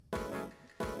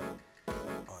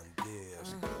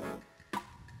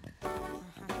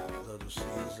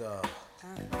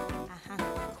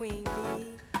Queen Bee.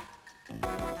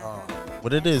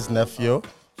 What it is, nephew?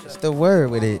 What's the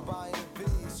word with it?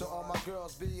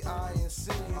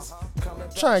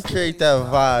 Trying to create that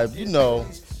vibe, you know.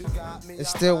 It's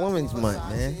still Women's Month,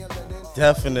 man.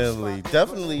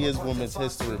 Definitely is Women's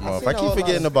History Month. I keep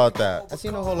forgetting about that. I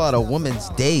seen a whole lot of Women's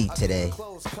Day today.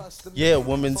 Yeah,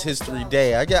 Women's History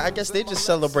Day. I guess they just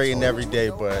celebrating every day,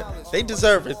 but they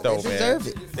deserve it though, They man. deserve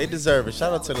it. They deserve it.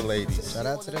 Shout out to the ladies. Shout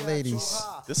out to the ladies.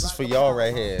 This is for y'all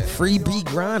right here. Free B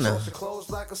Grana.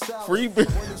 Free B.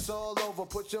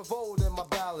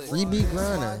 Free B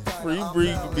Grana. Free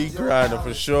be grinding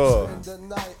for sure.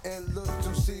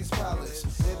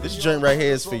 This joint right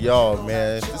here is for y'all,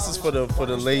 man. This is for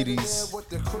the ladies.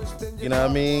 You know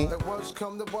what I mean?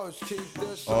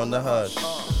 On the hush.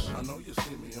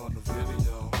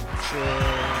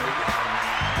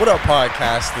 What up,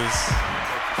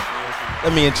 podcasters?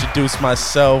 Let me introduce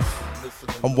myself.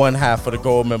 I'm one half of the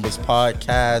Gold Members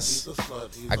podcast.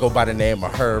 I go by the name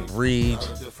of Herb Reed.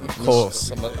 Of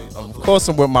course,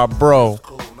 I'm with my bro.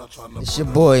 It's your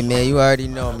boy, man. You already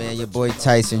know, man. Your boy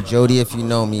Tyson. Jody, if you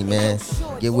know me, man.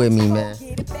 Get with me, man.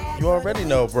 You already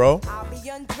know, bro.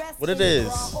 What it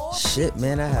is. Shit,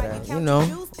 man. I had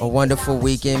a wonderful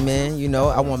weekend, man.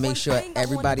 I want to make sure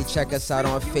everybody check us out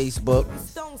on Facebook.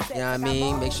 You know what I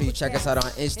mean? Make sure you check us out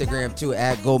on Instagram, too,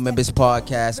 at Gold Members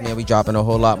Podcast, man. We dropping a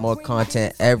whole lot more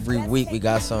content every week. We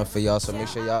got something for y'all, so make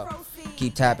sure y'all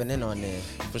keep tapping in on there.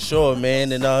 For sure,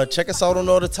 man. And check us out on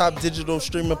all the top digital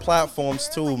streaming platforms,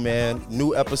 too, man.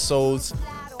 New episodes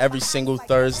every single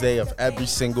Thursday of every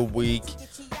single week.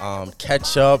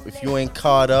 Catch up if you ain't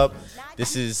caught up.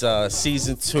 This is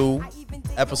season 2,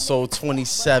 episode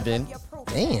 27.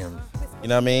 Damn. You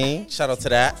know what I mean? Shout out to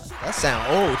that. That sound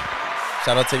old.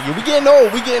 Shout out to you. We getting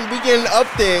old. We getting up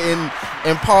there in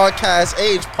podcast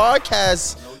age.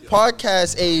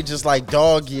 Podcast age is like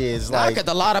dog years. Like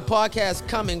a lot of podcasts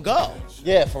come and go.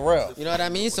 Yeah, for real. You know what I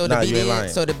mean? So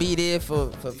to be there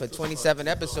for 27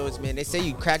 episodes, man. They say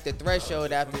you cracked the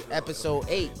threshold after episode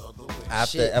 8.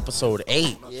 After episode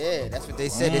 8. Yeah, that's what they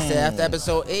said. They said after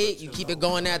episode 8, you keep it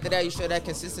going after that. You show that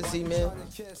consistency, man.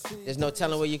 There's no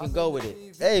telling where you can go with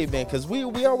it. Hey, man, because we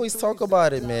always talk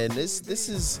about it, man. This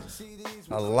is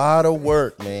a lot of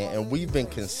work, man. And we've been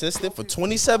consistent for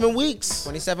 27 weeks.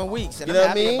 27 weeks. And you know I'm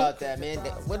what I happy mean? about that, man.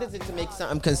 What is it to make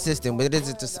something consistent? What is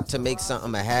it to make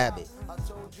something a habit?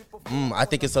 I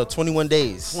think it's 21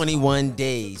 days. 21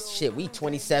 days. Shit, we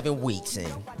 27 weeks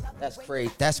in.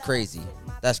 That's crazy.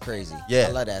 Yeah.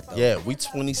 I love that, though. Yeah, we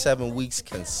 27 weeks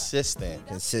consistent.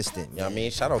 Consistent. You know what I mean?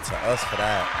 Shout out to us for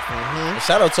that. And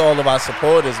shout out to all of our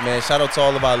supporters, man. Shout out to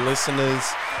all of our listeners.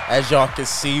 As y'all can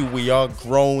see, we are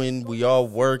growing. We are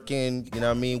working. You know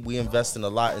what I mean? We investing a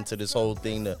lot into this whole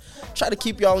thing to try to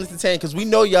keep y'all entertained because we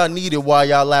know y'all need it while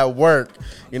y'all at work.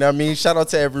 You know what I mean? Shout out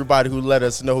to everybody who let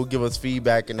us know, who give us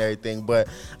feedback and everything. But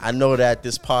I know that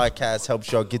this podcast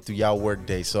helps y'all get through y'all work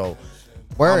day. So,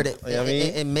 word. You know what I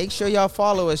mean? And make sure y'all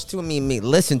follow us too.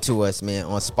 Listen to us, man,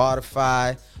 on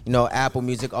Spotify, Apple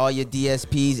Music, all your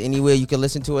DSPs, anywhere you can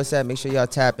listen to us at. Make sure y'all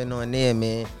tap in on there,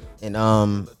 man.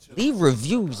 And leave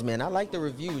reviews, man. I like the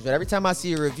reviews, but every time I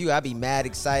see a review, I be mad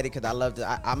excited because I love to.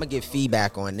 I'm gonna get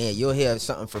feedback on there. You'll hear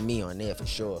something from me on there for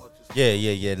sure.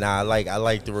 Yeah. Nah, I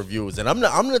like the reviews, and I'm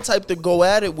the type to go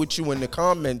at it with you in the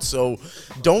comments. So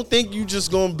don't think you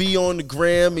just gonna be on the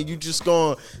gram and you just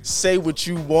gonna say what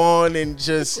you want and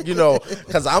just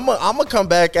because I'm gonna come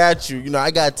back at you. I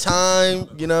got time.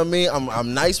 You know what I mean?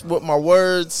 I'm nice with my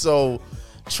words, so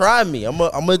try me. I'm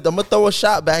gonna throw a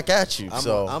shot back at you.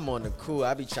 I'm on the cool.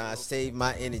 I be trying to save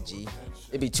my energy.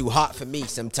 It be too hot for me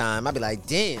sometime. I be like,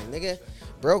 damn, nigga,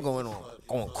 bro, going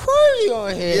crazy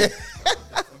on here.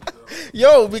 Yeah.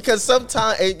 Yo, because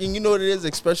sometimes, and you know what it is,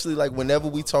 especially like whenever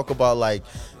we talk about like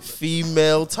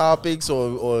female topics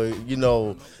or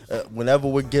whenever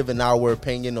we're giving our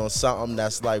opinion on something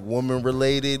that's like woman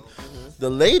related, the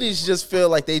ladies just feel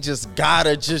like they just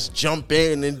gotta just jump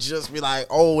in and just be like,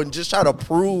 and just try to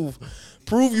prove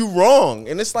you wrong.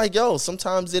 And it's like, yo,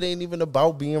 sometimes it ain't even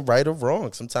about being right or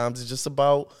wrong. Sometimes it's just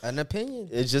about an opinion.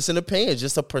 It's just an opinion. It's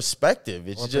just a perspective.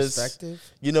 It's just perspective.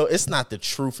 It's not the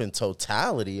truth in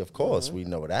totality. Of course, we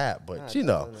know that, but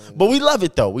but we love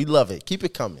it though. We love it. Keep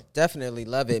it coming. Definitely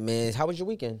love it, man. How was your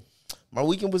weekend? My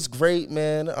weekend was great,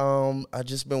 man. I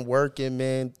just been working,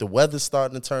 man. The weather's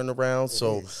starting to turn around,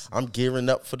 so I'm gearing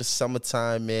up for the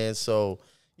summertime, man. So,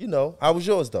 how was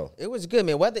yours, though? It was good,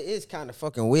 man. Weather is kind of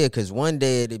fucking weird because one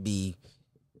day it'd be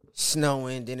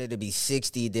snowing, then it'd be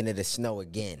 60, then it'd snow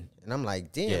again. And I'm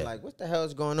like, damn, like, what the hell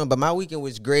is going on? But my weekend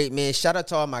was great, man. Shout out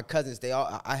to all my cousins.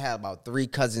 I had about 3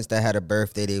 cousins that had a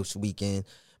birthday this weekend.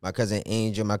 my cousin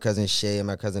Angel, my cousin Shay,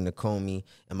 my cousin Nakomi,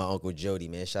 and my uncle Jody,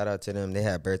 man. Shout out to them. They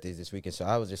had birthdays this weekend, so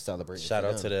I was just celebrating. Shout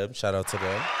out to them. Shout out to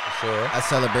them. For sure. I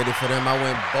celebrated for them. I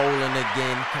went bowling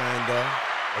again, kinda.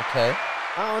 Okay.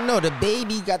 I don't know. The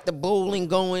baby got the bowling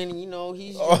going. You know,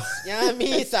 he's just, you know what I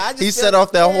mean? So I just He feel- set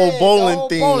off that whole the bowling whole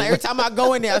thing. bowling. Every time I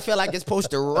go in there, I feel like it's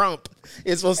supposed to rump.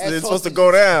 It's supposed to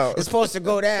go down. It's supposed to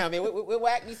go down, man. What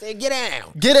Wack me say? Get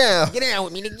down. Get down. Get down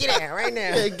with me. Get down right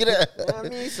now. Yeah, get down. You know what I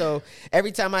mean? So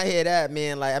every time I hear that,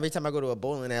 man, like every time I go to a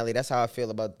bowling alley, that's how I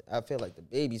feel I feel like the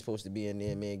baby's supposed to be in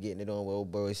there, man, getting it on with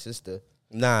old boy's sister.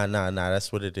 Nah.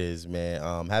 That's what it is,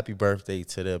 man. Happy birthday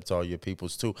to them, to all your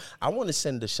peoples too. I want to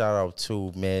send a shout out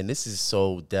too, man. This is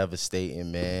so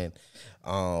devastating, man.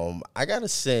 I gotta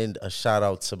send a shout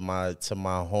out to my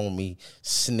homie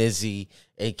Snizzy,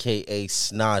 aka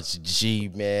Snotch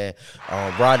G, man.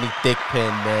 Rodney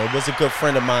Thickpen, man, was a good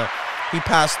friend of mine. He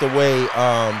passed away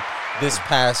this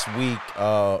past week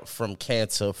from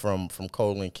cancer, from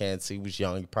colon cancer. He was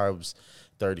young. He probably was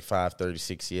 35,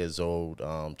 36 years old,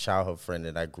 childhood friend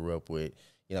that I grew up with,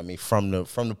 you know what I mean, from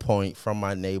the point, from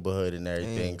my neighborhood and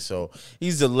everything. So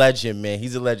he's a legend, man.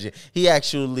 He's a legend. He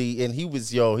actually, and he was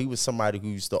somebody who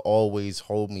used to always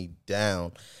hold me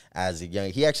down as a young.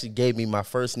 He actually gave me my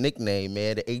first nickname,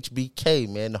 man, the HBK,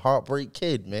 man, the Heartbreak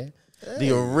Kid, man.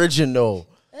 The original.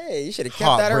 Hey, you should have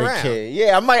kept that Heartbreak around. Kid.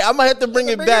 Yeah, I might have to bring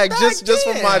it back just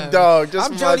for my dog.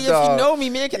 Just I'm for Jody. my dog. If you know me,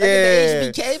 man, can I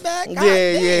get the HBK back? God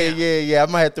damn. Yeah. I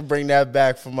might have to bring that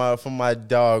back for my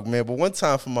dog, man. But one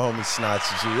time for my homie Snotch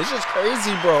G. It's just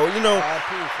crazy, bro. You know,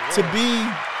 to be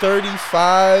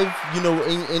 35, you know,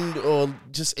 in or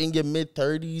just in your mid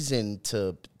 30s and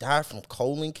to die from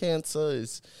colon cancer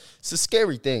it's a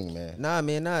scary thing, man. Nah,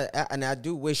 man, and I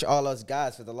do wish all us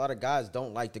guys, because a lot of guys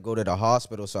don't like to go to the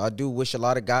hospital, so I do wish a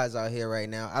lot of guys out here right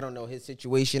now, I don't know his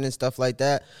situation and stuff like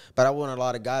that, but I want a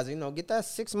lot of guys, you know, get that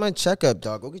 6-month checkup,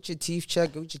 dog. Go get your teeth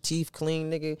checked, go get your teeth clean,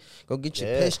 nigga. Go get your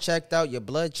piss checked out, your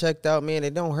blood checked out, man.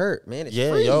 It don't hurt, man. It's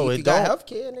free. If you got health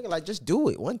care, nigga, like, just do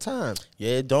it one time.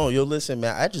 Yeah, it don't. Yo, listen,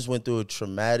 man, I just went through a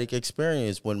traumatic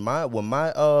experience. When my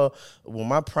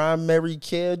primary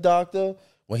care doctor,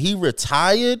 when he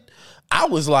retired, I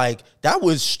was like, that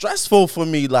was stressful for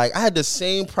me. Like, I had the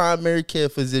same primary care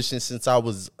physician since I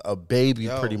was a baby,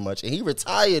 pretty much, and he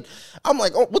retired. I'm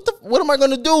like, oh, what am I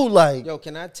gonna do? Like, yo,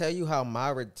 can I tell you how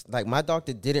my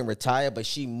doctor didn't retire, but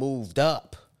she moved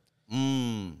up. You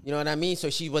know what I mean? So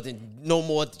she wasn't no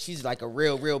more. She's like a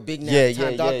real big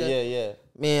time doctor. Yeah.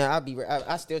 Man,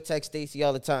 I still text Stacy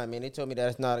all the time, man. They told me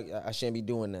that I shouldn't be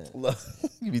doing that.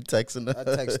 You be texting her. I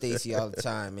text Stacy all the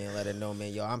time, man. Let her know,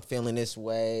 man. Yo, I'm feeling this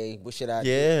way. What should I do?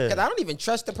 Yeah. Because I don't even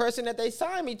trust the person that they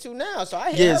signed me to now. So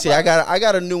I I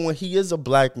got a new one. He is a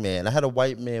black man. I had a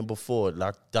white man before,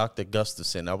 like Dr.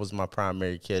 Gustafson. That was my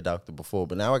primary care doctor before.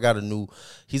 But now I got a new.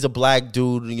 He's a black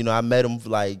dude. You know, I met him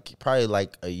probably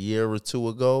like a year or two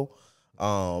ago.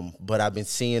 But I've been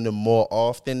seeing them more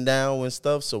often now and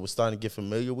stuff, so we're starting to get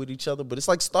familiar with each other. But it's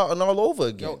like starting all over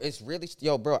again. Yo, it's really,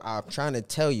 bro, I'm trying to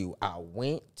tell you, I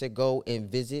went to go and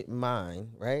visit mine,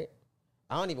 right?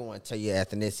 I don't even want to tell you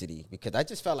ethnicity because I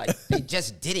just felt like they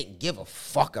just didn't give a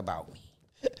fuck about me.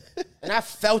 And I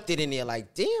felt it in there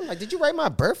like, damn, like, did you write my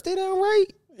birthday down right?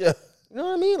 Yeah. You know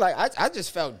what I mean? Like, I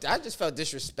just felt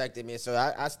disrespected, man. So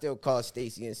I still call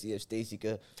Stacy and see if Stacy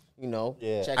could, you know,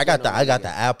 check I got in on I got me. the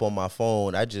app on my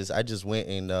phone. I just went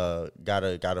and got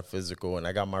a physical, and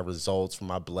I got my results from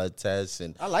my blood tests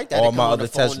and I like that. all It my come on other the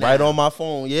phone tests right now. on my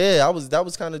phone. Yeah, that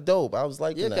was kind of dope. I was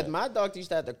like, Yeah, because my doctor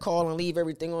used to have to call and leave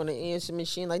everything on the answer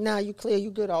machine. Like, nah, you clear,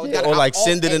 you good. or like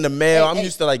send it in the mail. I'm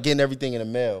used to like getting everything in the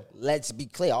mail. Let's be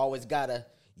clear. Always gotta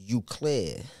you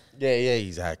clear. Yeah,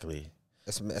 exactly.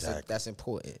 That's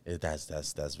important.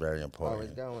 That's very important.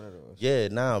 Always got one of those.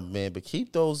 Yeah, man, but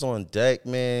keep those on deck,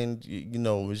 man. You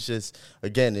know, it's just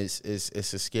again, it's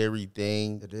a scary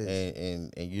thing. It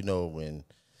is. And you know, when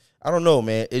I don't know,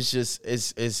 man, it's just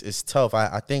it's tough.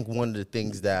 I think one of the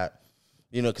things that,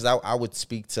 you know, because I would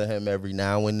speak to him every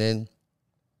now and then.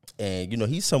 And, you know,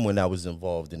 he's someone that was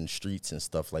involved in the streets and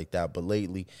stuff like that. But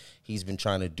lately, he's been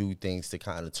trying to do things to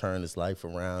kind of turn his life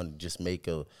around and just make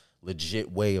a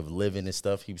legit way of living and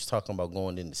stuff. He was talking about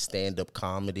going into stand-up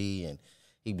comedy, and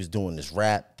he was doing this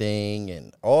rap thing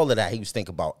and all of that. He was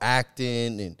thinking about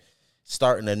acting and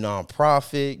starting a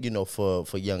nonprofit, you know, for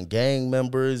young gang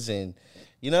members. And,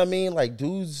 you know what I mean? Like,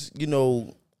 dudes, you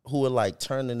know, who are, like,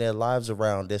 turning their lives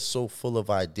around, they're so full of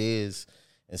ideas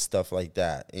and stuff like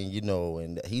that. And, you know,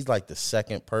 and he's like the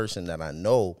second person that I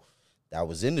know that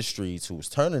was in the streets who was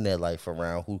turning their life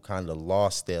around, who kind of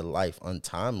lost their life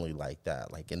untimely like that,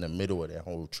 like in the middle of their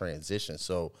whole transition.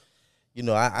 So, you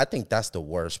know, I think that's the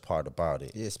worst part about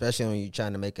it. Yeah, especially when you're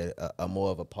trying to make a more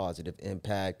of a positive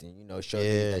impact and, you know, show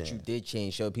people that you did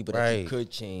change, show people that you could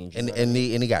change. And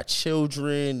he got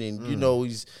children, and you know,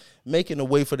 he's making a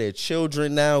way for their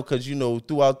children now, because you know,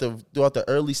 throughout the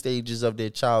early stages of their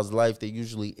child's life, they're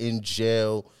usually in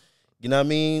jail. You know what I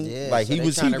mean? Yeah, like so he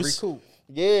was recoup.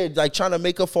 Yeah, like trying to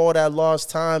make up for all that lost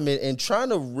time, and trying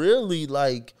to really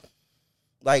like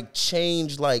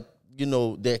change, like, you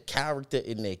know, their character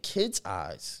in their kids'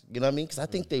 eyes. You know what I mean? Because I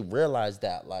think they realize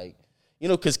that, like, you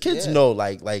know, because kids know,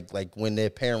 like when their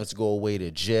parents go away to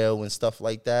jail and stuff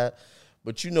like that.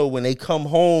 But, you know, when they come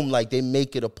home, like, they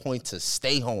make it a point to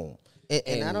stay home.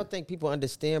 And I don't think people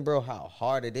understand, bro, how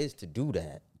hard it is to do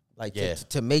that. Like, Yeah.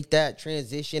 to make that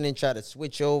transition and try to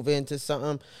switch over into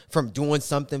something from doing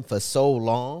something for so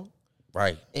long.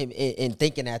 Right. And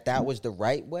thinking that was the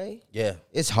right way. Yeah.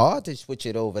 It's hard to switch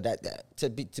it over. To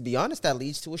be honest, that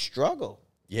leads to a struggle.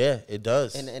 Yeah, it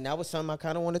does. And that was something I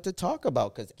kind of wanted to talk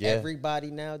about, because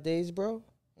everybody nowadays, bro,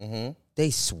 they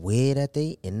swear that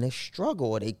they in the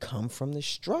struggle or they come from the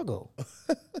struggle.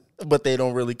 But they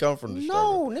don't really come from the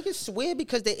struggle. No, niggas swear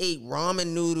because they ate ramen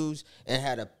noodles and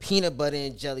had a peanut butter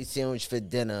and jelly sandwich for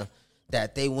dinner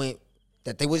that they were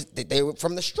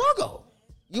from the struggle.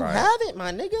 You Right. haven't,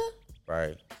 my nigga.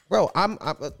 Right. Bro,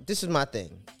 this is my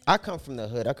thing. I come from the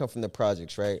hood. I come from the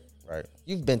projects, right? Right.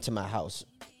 You've been to my house.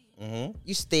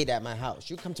 You stayed at my house.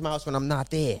 You come to my house when I'm not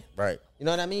there. Right. You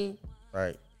know what I mean?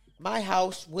 Right. My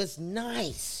house was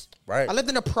nice. Right. I lived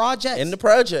in a project. In the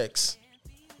projects.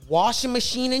 Washing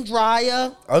machine and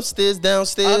dryer. Upstairs,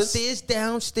 downstairs. Upstairs,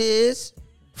 downstairs.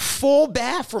 Full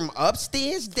bathroom.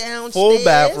 Upstairs, downstairs. Full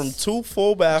bathroom. 2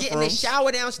 full bathrooms. Getting a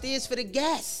shower downstairs for the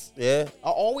guests. Yeah. I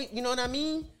always, you know what I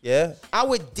mean? Yeah. I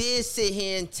would dare sit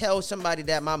here and tell somebody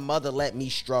that my mother let me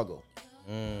struggle.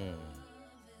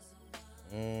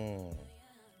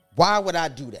 Why would I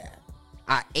do that?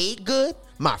 I ate good.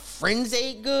 My friends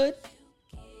ate good.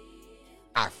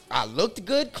 I looked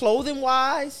good clothing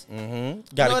wise.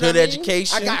 Got a good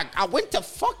education. I went to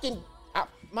fucking.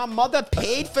 My mother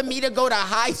paid for me to go to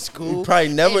high school. Probably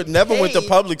never went to paid-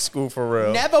 public school for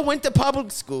real. Never went to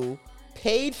public school.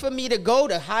 Paid for me to go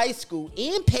to high school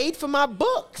and paid for my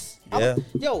books. Yeah.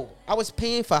 I was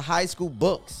paying for high school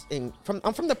books, and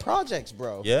I'm from the projects,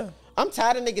 bro. Yeah. I'm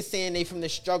tired of niggas saying they from the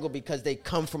struggle because they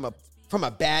come from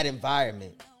a bad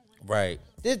environment. Right.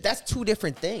 That's two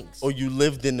different things. Or you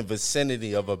lived in the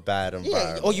vicinity of a bad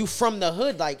environment. Yeah, or you from the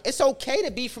hood. Like, it's okay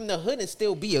to be from the hood and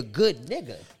still be a good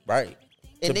nigga. Right.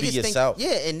 And to be niggas yourself.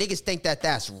 and niggas think that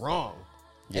that's wrong.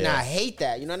 And Yeah. I hate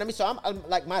that. You know what I mean? So I'm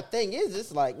like, my thing is,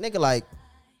 it's like, nigga, like,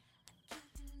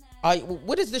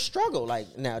 what is the struggle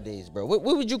like nowadays, bro? What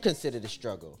would you consider the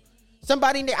struggle?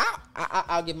 Somebody,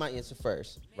 I'll give my answer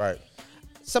first. Right.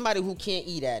 Somebody who can't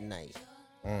eat at night.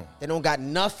 They don't got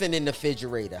nothing in the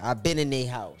refrigerator. I've been in their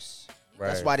house.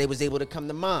 That's Right. why they was able to come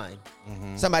to mine.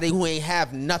 Somebody who ain't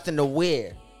have nothing to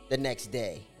wear the next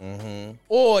day.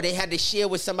 Or they had to share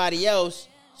with somebody else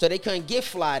so they couldn't get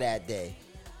fly that day.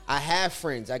 I have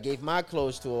friends. I gave my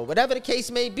clothes to, or whatever the case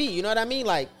may be. You know what I mean?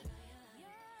 Like,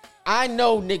 I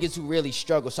know niggas who really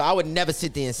struggle, so I would never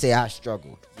sit there and say I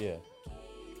struggled. Yeah.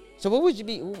 So what would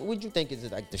you think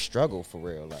is like the struggle for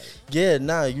real? Like, Yeah,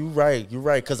 nah, you right.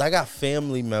 Because I got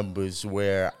family members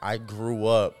where I grew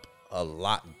up a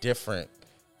lot different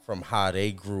from how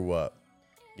they grew up.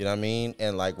 You know what I mean?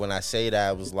 And like when I say that,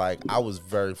 I was like, I was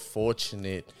very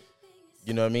fortunate,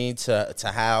 you know what I mean,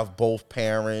 to have both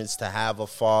parents, to have a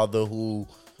father who,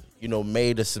 you know,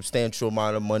 made a substantial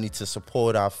amount of money to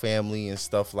support our family and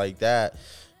stuff like that.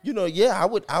 You know, yeah,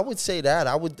 I would say that.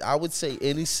 I would say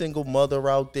any single mother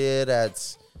out there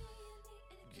that's,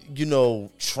 you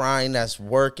know, that's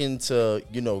working to,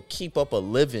 you know, keep up a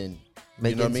living,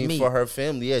 Make you know what I ends mean, meet. for her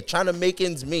family. Yeah, trying to make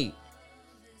ends meet.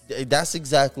 That's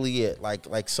exactly it.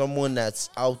 Like someone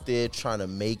that's out there trying to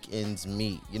make ends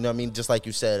meet. You know what I mean? Just like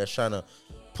you said, that's trying to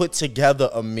put together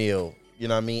a meal. You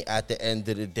know what I mean? At the end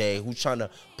of the day, who's trying to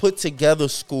put together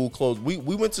school clothes. We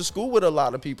went to school with a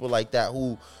lot of people like that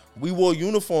who we wore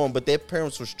uniform, but their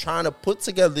parents was trying to put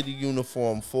together the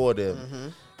uniform for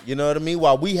them. You know what I mean?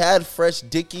 While we had fresh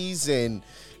Dickies and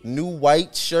new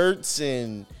white shirts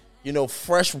and, you know,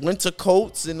 fresh winter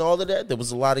coats and all of that, there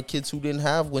was a lot of kids who didn't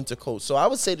have winter coats. So I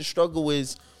would say the struggle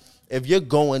is if you're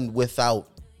going without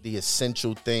the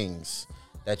essential things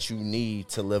that you need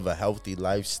to live a healthy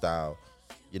lifestyle,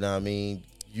 you know what I mean,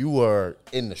 you are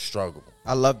in the struggle.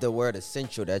 I love the word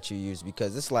essential that you use,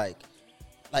 because it's like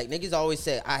niggas always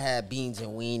say I had beans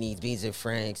and weenies, beans and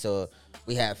franks, or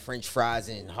we have French fries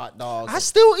and hot dogs. I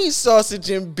still eat sausage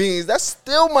and beans. That's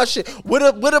still my shit. With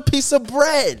a piece of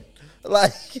bread.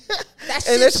 Like, That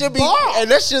and that shit's should be, bar. and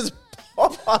that's just.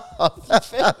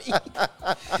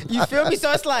 You feel me?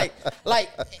 So it's like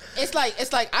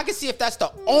I can see if that's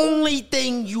the only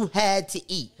thing you had to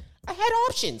eat. I had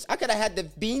options. I could have had the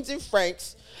beans and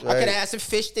franks. I Right. could have had some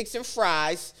fish sticks and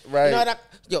fries. Right. You know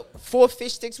what? 4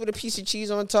 fish sticks with a piece of cheese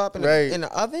on top in, Right. in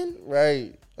the oven.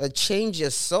 Right. Change your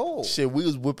soul. Shit, we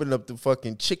was whipping up the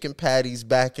fucking chicken patties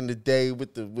back in the day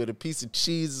with a piece of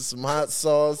cheese and some hot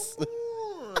sauce.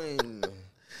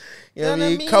 You know what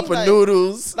I mean? Cup of Like-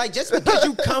 noodles. Like, just because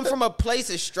you come from a place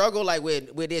of struggle, like where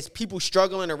there's people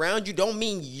struggling around you, don't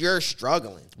mean you're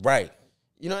struggling. Right.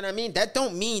 You know what I mean? That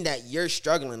don't mean that you're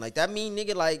struggling. Like, that mean,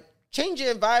 nigga, like, change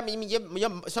your environment. I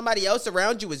mean, somebody else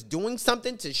around you is doing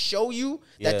something to show you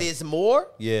Yeah. that there's more.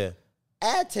 Yeah.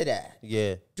 Add to that.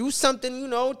 Yeah. Do something,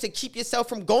 to keep yourself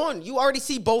from going. You already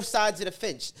see both sides of the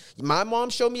fence. My mom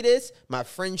showed me this. My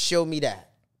friend showed me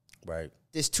that. Right.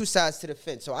 There's 2 sides to the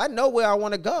fence. So I know where I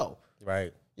want to go.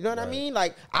 Right. You know what I mean?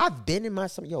 Like, I've been in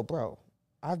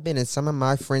I've been in some of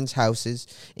my friends' houses,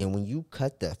 and when you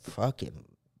cut the fucking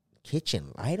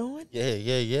kitchen light on, Yeah.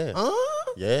 Yeah.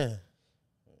 Yeah.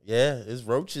 Yeah. It's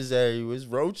roaches everywhere. It's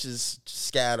roaches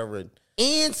scattering.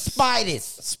 and spiders,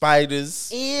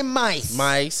 Spiders. and mice.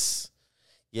 Mice.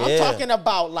 Yeah. I'm talking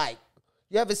about, like,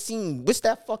 you ever seen, what's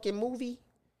that fucking movie?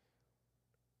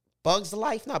 Bugs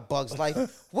Life? Not Bugs Life.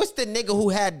 What's the nigga who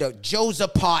had the Joe's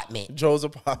Apartment? Joe's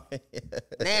apartment.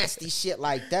 Nasty shit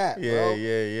like that, Yeah, bro.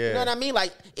 yeah, yeah. You know what I mean?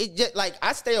 Like, it just, like,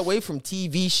 I stay away from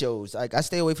TV shows. Like, I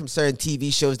stay away from certain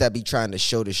TV shows that be trying to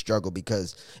show the struggle,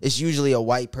 because it's usually a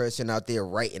white person out there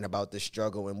writing about the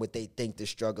struggle and what they think the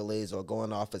struggle is, or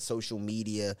going off of social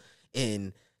media.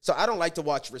 And so I don't like to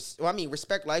watch,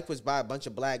 Respect Life was by a bunch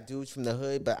of black dudes from the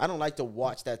hood, but I don't like to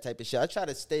watch that type of shit. I try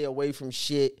to stay away from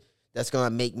shit that's going to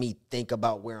make me think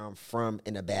about where I'm from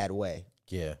in a bad way.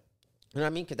 Yeah. You know what I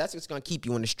mean? Because that's what's going to keep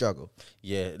you in the struggle.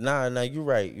 Yeah, nah, you're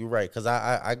right. You're right. Because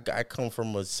I come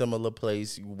from a similar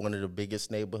place, one of the biggest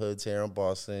neighborhoods here in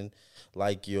Boston,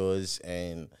 like yours,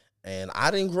 and I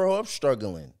didn't grow up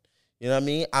struggling. You know what I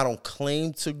mean? I don't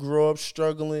claim to grow up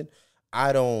struggling.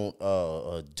 I don't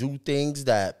do things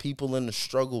that people in the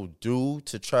struggle do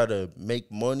to try to make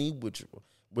money, which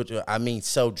I mean,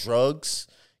 sell drugs.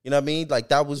 You know what I mean? Like,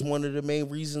 that was one of the main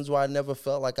reasons why I never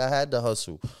felt like I had to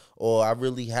hustle or I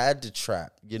really had to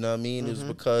trap. You know what I mean? It was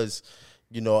because,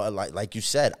 like you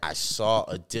said, I saw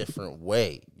a different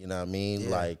way. You know what I mean? Yeah.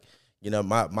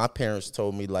 Like, my parents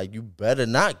told me, like, you better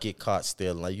not get caught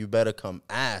stealing. Like, you better come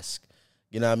ask,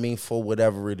 you know what I mean, for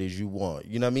whatever it is you want.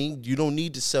 You know what I mean? You don't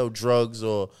need to sell drugs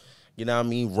or, you know what I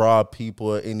mean, rob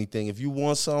people or anything. If you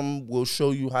want something, we'll show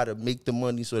you how to make the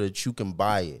money so that you can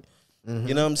buy it.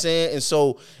 You know what I'm saying? And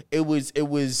so it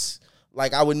was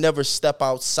like I would never step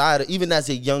outside, even as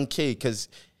a young kid, because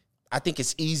I think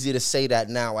it's easy to say that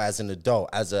now as an adult.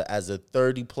 As a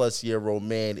 30-plus-year-old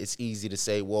man, it's easy to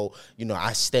say, well,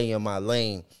 I stay in my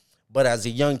lane. But as a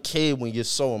young kid, when you're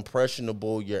so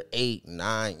impressionable, you're 8,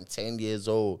 9, 10 years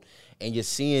old, and you're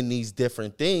seeing these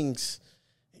different things,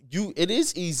 it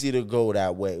is easy to go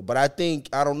that way. But I think,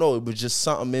 I don't know, it was just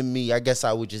something in me. I guess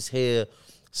I would just hear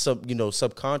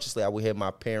subconsciously, I would hear my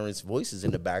parents' voices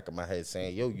in the back of my head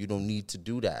saying, yo, you don't need to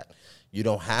do that. You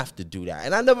don't have to do that.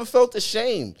 And I never felt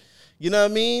ashamed. You know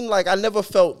what I mean? Like, I never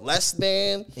felt less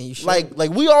than. And you should.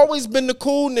 Like we always been the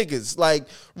cool niggas. Like,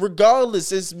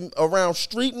 regardless, it's around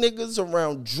street niggas,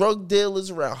 around drug dealers,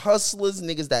 around hustlers,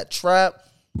 niggas that trap.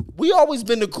 We always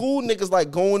been the cool niggas, like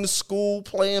going to school,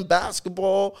 playing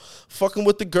basketball, fucking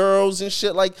with the girls and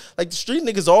shit. Like the street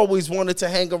niggas always wanted to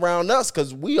hang around us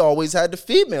because we always had the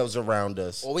females around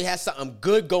us. Or we had something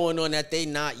good going on that they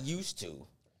not used to.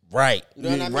 Right. You know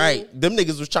what I mean? Right. Them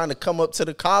niggas was trying to come up to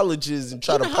the colleges and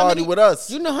try to know how party many- with us.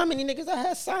 You know how many niggas I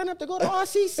had signed up to go to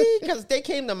RCC because they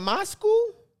came to my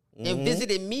school and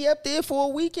visited me up there for a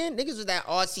weekend? Niggas was at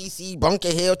RCC, Bunker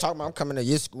Hill, talking about I'm coming to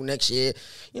your school next year.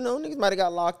 Niggas might have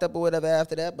got locked up or whatever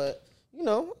after that, but,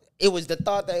 it was the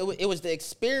thought that it was the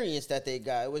experience that they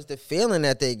got. It was the feeling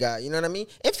that they got. You know what I mean?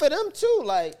 And for them, too,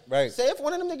 like, Right. say if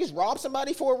one of them niggas robbed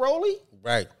somebody for a rollie,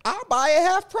 Right. I'll buy it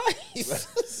half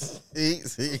price.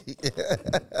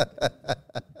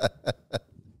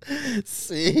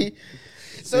 See?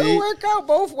 So it work out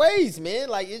both ways, man.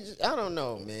 Like, I don't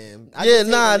know, man. I Yeah, just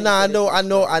hate when nah.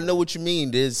 niggas I know what you mean.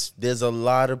 There's a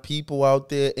lot of people out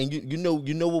there, and you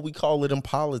know what we call it in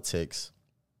politics.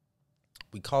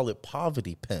 We call it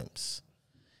poverty pimps,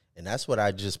 and that's what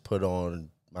I just put on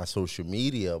my social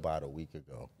media about a week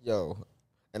ago. Yo,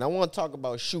 and I want to talk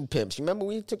about shoe pimps. You remember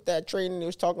we took that training? It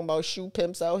was talking about shoe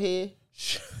pimps out here.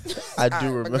 I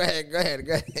do remember. Go ahead.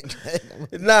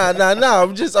 Nah.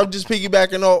 I'm just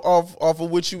piggybacking off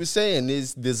of what you were saying.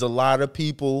 There's a lot of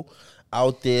people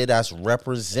out there that's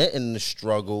representing the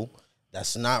struggle,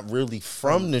 that's not really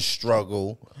from the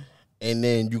struggle. And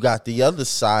then you got the other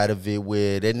side of it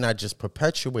where they're not just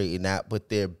perpetuating that, but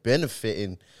they're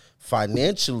benefiting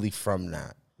financially from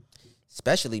that.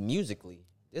 Especially musically.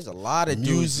 There's a lot of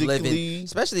dudes living,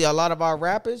 especially a lot of our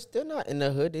rappers, they're not in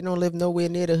the hood. They don't live nowhere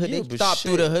near the hood. Yeah, they stop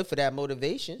through the hood for that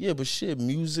motivation. Yeah, but shit,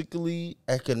 musically,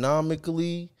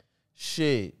 economically,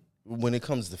 shit, when it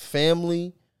comes to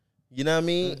family, you know what I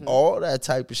mean? Mm-hmm. All that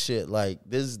type of shit. Like,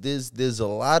 there's a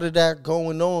lot of that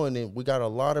going on, and we got a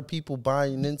lot of people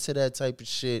buying into that type of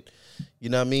shit, you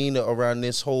know what I mean, around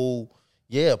this whole,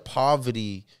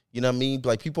 poverty. You know what I mean?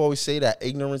 Like, people always say that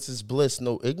ignorance is bliss.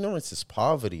 No, ignorance is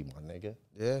poverty, my nigga.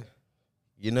 Yeah.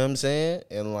 You know what I'm saying?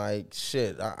 And, like,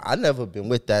 shit, I never been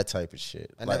with that type of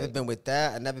shit. I never been with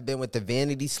that. I never been with the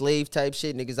vanity slave type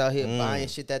shit. Niggas out here buying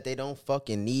shit that they don't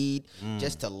fucking need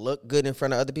just to look good in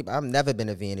front of other people. I've never been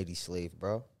a vanity slave,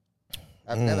 bro.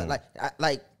 I've never,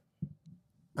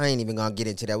 I ain't even gonna get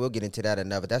into that. We'll get into that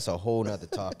another. That's a whole nother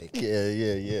topic.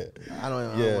 Yeah. I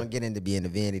don't want to get into being a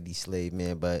vanity slave,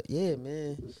 man. But yeah,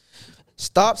 man.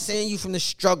 Stop saying you from the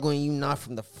struggle and you not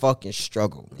from the fucking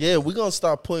struggle. Yeah, we're gonna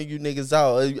start putting you niggas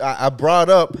out. I brought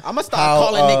up. I'm gonna start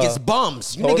calling niggas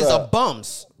bums. You niggas are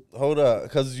bums. Hold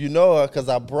up, cause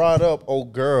I brought up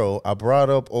old girl.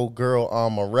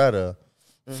 Amaretta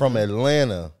from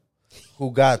Atlanta,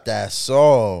 who got that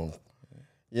song.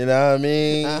 You know what I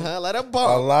mean? Let them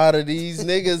bump. A lot of these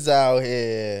niggas out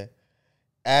here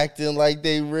acting like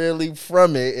they really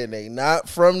from it, and they not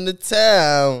from the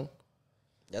town.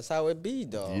 That's how it be,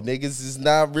 dog. You niggas is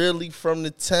not really from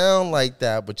the town like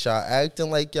that, but y'all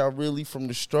acting like y'all really from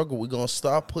the struggle. We're gonna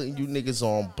start putting you niggas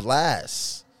on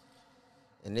blast.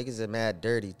 And niggas are mad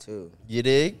dirty, too. You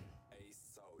dig?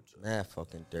 Mad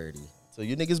fucking dirty. So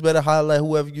you niggas better holler at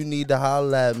whoever you need to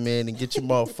holler at, man, and get your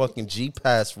motherfucking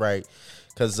G-Pass right.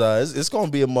 Because it's going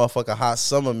to be a motherfucking hot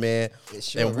summer, man.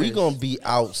 Sure and we going to be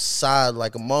outside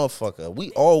like a motherfucker.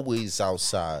 We always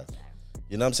outside.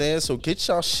 You know what I'm saying? So get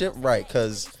y'all shit right.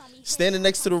 Because standing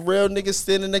next to the real niggas,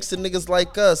 standing next to niggas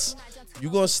like us, you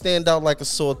going to stand out like a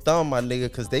sore thumb, my nigga,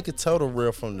 because they could tell the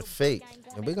real from the fake.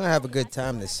 And we're going to have a good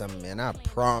time this summer, man. I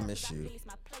promise you.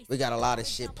 We got a lot of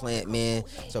shit planned, man.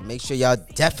 So make sure y'all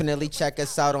definitely check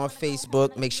us out on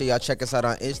Facebook. Make sure y'all check us out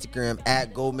on Instagram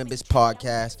at Gold Members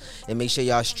Podcast. And make sure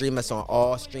y'all stream us on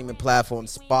all streaming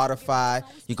platforms. Spotify,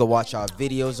 you can watch our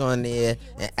videos on there.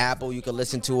 And Apple, you can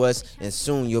listen to us. And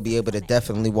soon you'll be able to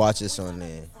definitely watch us on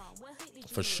there.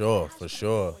 For sure.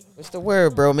 What's the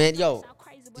word, bro, man? Yo,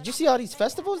 did you see all these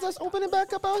festivals that's opening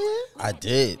back up out here? I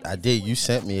did. You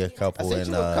sent me a couple, I sent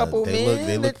you a couple, man.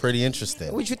 They look pretty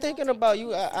interesting. What you thinking about?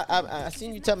 I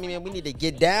seen you tell me, man, we need to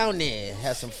get down there,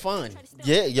 have some fun.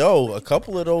 Yeah, yo, a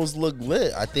couple of those look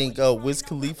lit. I think Wiz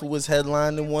Khalifa was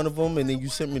headlining one of them, and then you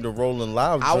sent me the Rolling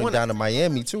Loud joint down in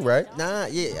Miami too, right? Nah,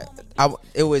 yeah.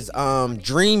 It was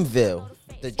Dreamville.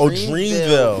 The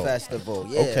Dreamville Festival.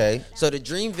 Yeah. Okay. So the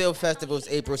Dreamville Festival is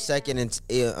April 2nd and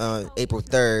April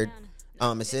 3rd.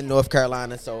 It's in North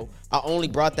Carolina, so I only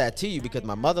brought that to you because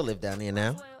my mother lived down there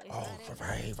now. Oh,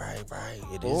 right.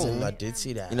 It is. I did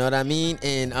see that. You know what I mean?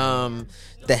 And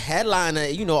the headliner,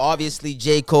 obviously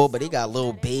J. Cole, but he got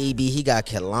Lil Baby, he got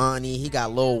Kehlani, he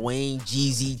got Lil Wayne,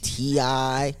 Jeezy,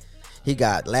 T.I., he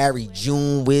got Larry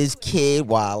June, Wizkid,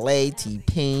 Wale,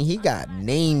 T-Pain. He got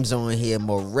names on here,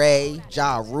 Moray,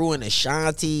 Ja Rule and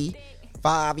Ashanti,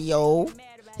 Fabio.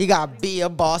 He got Bia,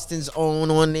 Boston's own,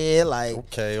 on there. Like,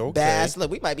 okay. Bass. Look,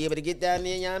 we might be able to get down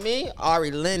there, you know what I mean? Ari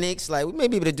Lennox. Like, we may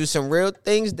be able to do some real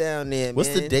things down there, What's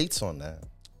man. the dates on that?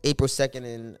 April 2nd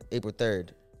and April 3rd.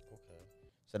 Okay.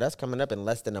 So that's coming up in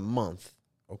less than a month.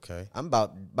 Okay. I'm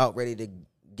about ready to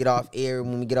get off air.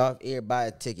 When we get off air, buy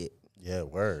a ticket. Yeah,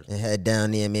 word. And head down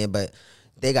there, man. But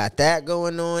they got that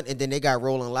going on, and then they got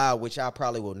Rolling Loud, which I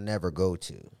probably will never go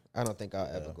to. I don't think I'll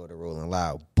ever go to Rolling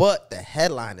Loud. But the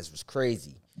headliners was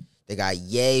crazy. They got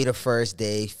Ye the first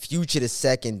day, Future the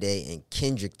second day, and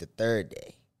Kendrick the third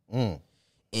day.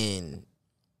 And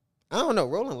I don't know,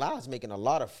 Rolling Loud's making a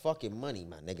lot of fucking money,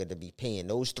 my nigga, to be paying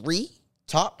those three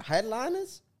top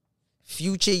headliners.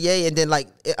 Future, Ye, and then like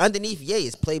underneath Ye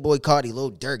is Playboy Cardi,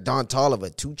 Lil Durk, Don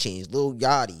Toliver, 2 Chainz, Lil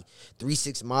Yachty, 3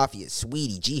 6 Mafia,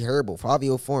 Sweetie, G Herbo,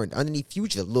 Fabio Foreign. Underneath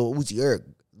Future, Lil Uzi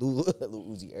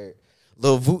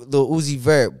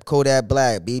Vert, Kodak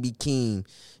Black, Baby Keem,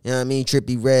 you know what I mean?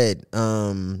 Trippie Redd,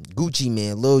 Gucci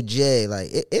Man, Lil J. Like,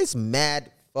 it's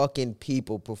mad fucking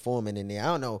people performing in there. I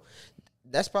don't know.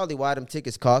 That's probably why them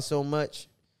tickets cost so much.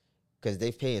 because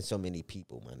they paying so many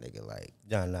people, my nigga. Like,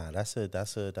 Nah, that's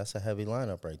a heavy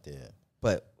lineup right there.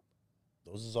 but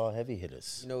Those is all heavy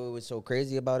hitters. you know what was so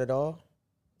crazy about it all?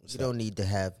 What's You that? don't need to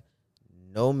have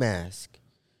no mask,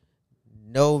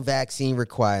 no vaccine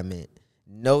requirement,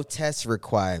 no test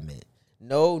requirement,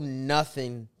 no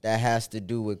nothing that has to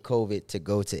do with COVID to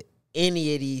go to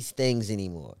any of these things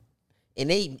anymore. And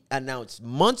they announced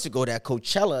months ago that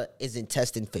Coachella isn't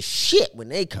testing for shit when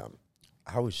they come.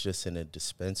 I was just in a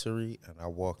dispensary and I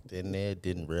walked in there,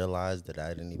 didn't realize that I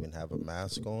didn't even have a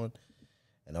mask on.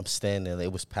 And I'm standing,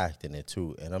 it was packed in there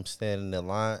too. And I'm standing in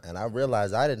line and I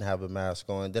realized I didn't have a mask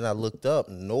on. Then I looked up,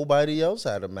 nobody else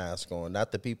had a mask on.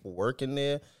 Not the people working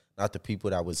there, not the people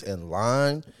that was in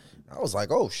line. I was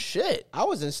like, oh shit. I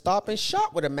was in Stop and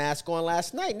Shop with a mask on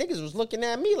last night. Niggas was looking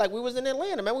at me like we was in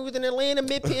Atlanta. Man, we was in Atlanta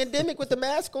mid-pandemic with the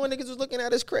mask on. Niggas was looking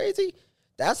at us crazy.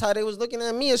 That's how they was looking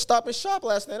at me at Stop and Shop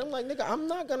last night. I'm like, nigga, I'm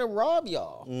not going to rob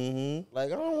y'all. Mm-hmm.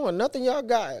 Like, I don't want nothing y'all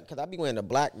got. Because I be wearing a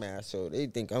black mask, so they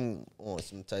think I'm on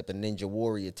some type of Ninja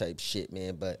Warrior type shit,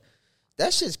 man. But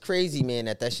that shit's crazy, man,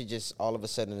 that shit just all of a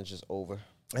sudden is just over.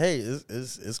 Hey,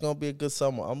 it's gonna be a good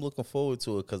summer. I'm looking forward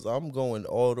to it because I'm going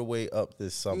all the way up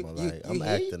this summer. I'm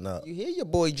acting up. You hear your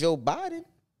boy Joe Biden?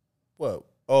 What?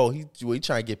 Oh, he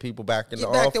trying to get people back in Get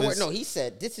the back office. to work. No, he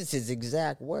said, this is his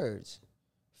exact words.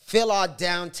 Fill our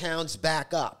downtowns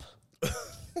back up.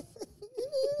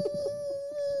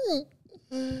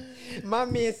 My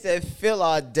man said, fill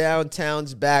our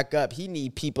downtowns back up. He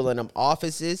need people in them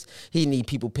offices. He need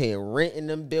people paying rent in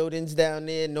them buildings down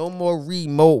there. No more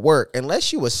remote work.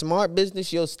 Unless you a smart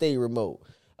business, you'll stay remote.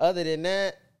 Other than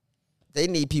that, they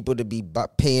need people to be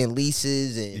paying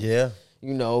leases and, Yeah.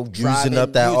 you know, Using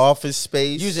up that office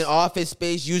space. using office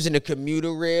space, using the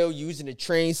commuter rail, using the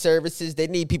train services. They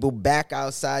need people back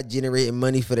outside generating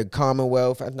money for the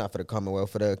Commonwealth. Not for the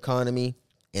Commonwealth, for the economy.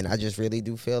 And I just really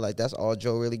do feel like that's all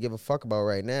Joe really give a fuck about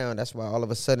right now. And that's why all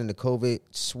of a sudden the COVID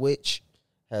switch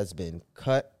has been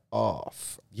cut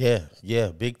off. Yeah,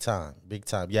 big time.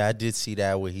 Yeah, I did see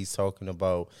that where he's talking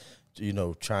about, you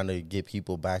know, trying to get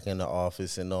people back in the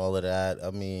office and all of that.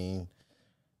 I mean,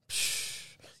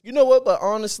 you know what? But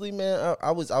honestly, man,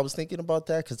 I was thinking about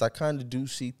that because I kind of do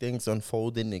see things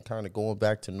unfolding and kind of going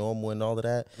back to normal and all of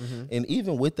that. Mm-hmm. And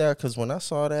even with that, because when I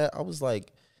saw that, I was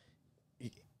like,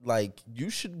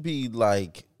 you should be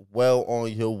like well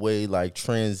on your way, like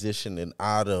transitioning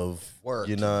out of work.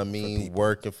 You know what I mean?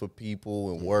 Working for people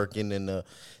and working in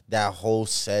that whole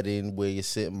setting where you're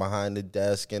sitting behind the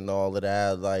desk and all of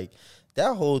that. Like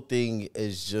that whole thing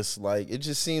is just like, it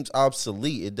just seems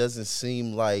obsolete. It doesn't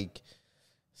seem like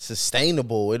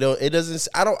sustainable. It doesn't.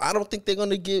 I don't think they're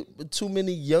gonna get too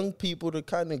many young people to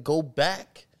kind of go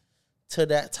back to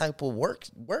that type of work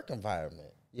environment.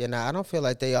 Yeah, nah, I don't feel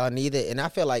like they are neither. And I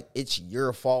feel like it's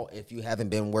your fault if you haven't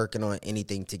been working on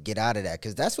anything to get out of that.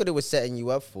 Because that's what it was setting you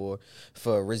up for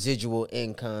residual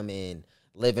income and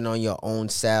living on your own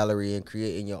salary and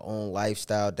creating your own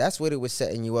lifestyle. That's what it was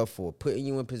setting you up for, putting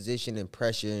you in position and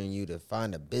pressuring you to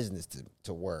find a business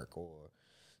to work or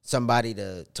somebody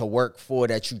to work for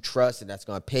that you trust and that's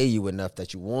going to pay you enough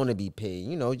that you want to be paid.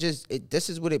 You know, this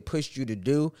is what it pushed you to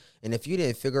do. And if you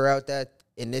didn't figure out that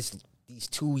in these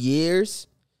 2 years,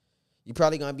 you're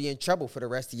probably going to be in trouble for the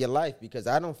rest of your life because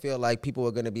I don't feel like people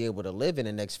are going to be able to live in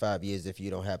the next 5 years if you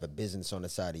don't have a business on the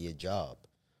side of your job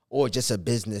or just a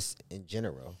business in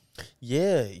general.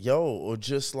 Yeah, or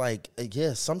just like,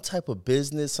 some type of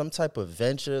business, some type of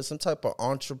venture, some type of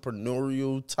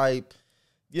entrepreneurial type,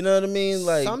 you know what I mean?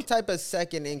 Like some type of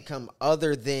second income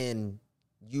other than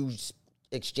you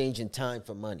exchanging time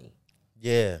for money.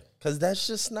 Yeah, because that's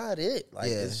just not it.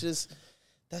 Like,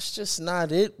 that's just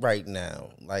not it right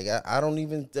now. Like, I don't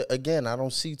even, again, I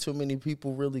don't see too many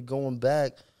people really going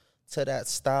back to that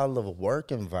style of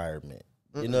work environment.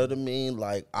 You know what I mean?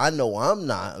 Like, I know I'm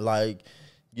not. Like,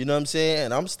 you know what I'm saying?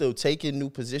 And I'm still taking new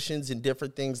positions and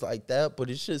different things like that. But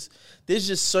it's just, there's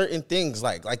just certain things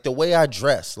like the way I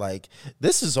dress. Like,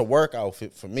 this is a work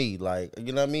outfit for me. Like,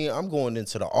 you know what I mean? I'm going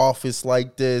into the office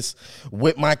like this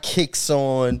with my kicks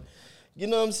on. You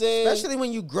know what I'm saying? Especially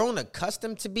when you've grown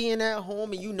accustomed to being at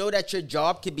home and you know that your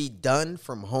job can be done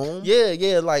from home.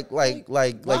 Yeah. Like, why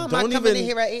am I coming in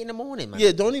here at 8 a.m? Man?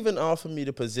 Yeah, don't even offer me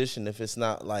the position if it's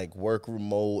not like work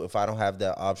remote. If I don't have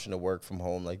that option to work from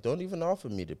home, like don't even offer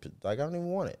me I don't even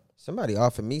want it. Somebody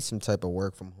offered me some type of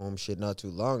work from home shit not too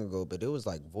long ago, but it was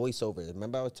like voiceover.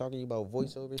 Remember I was talking to you about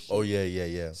voiceover shit? Oh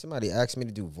yeah. Somebody asked me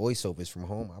to do voiceovers from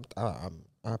home.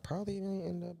 I probably ain't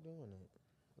end up doing it.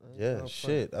 Yeah,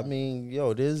 shit. I mean,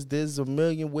 there's a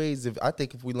million ways. I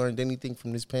think if we learned anything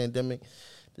from this pandemic,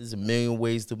 There's a million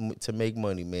ways to make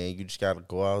money, man. You just gotta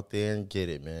go out there and get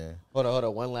it, man. Hold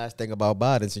on. One last thing about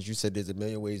Biden, since you said there's a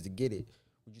million ways to get it.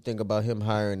 What you think about him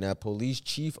hiring that police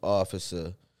chief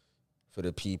officer for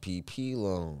the PPP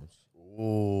loans?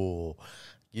 Oh,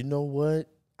 you know what?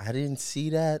 I didn't see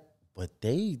that, but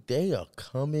they are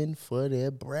coming for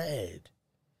their bread.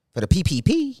 For the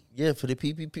PPP? Yeah, for the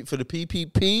PPP, for the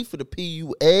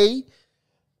PUA.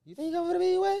 You think over the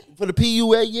PUA? For the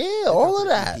PUA, yeah, all of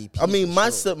that. PPP I mean,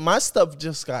 for sure. my stuff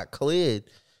just got cleared,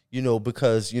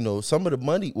 because some of the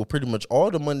money, well, pretty much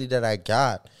all the money that I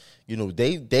got,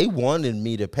 they wanted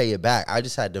me to pay it back. I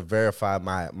just had to verify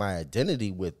my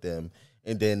identity with them,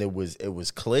 and then it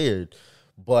was cleared.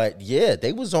 But yeah,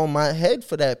 they was on my head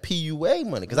for that PUA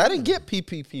money because I didn't get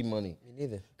PPP money. Me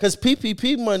neither. Because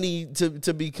PPP money,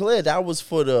 to be clear, that was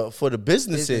for the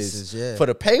businesses, yeah. for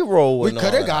the payroll. We and all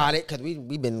could have that. got it because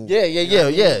we've been.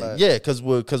 Yeah. Because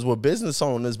we're business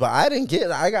owners, but I didn't get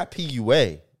it. I got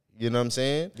PUA. You know what I'm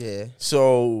saying? Yeah.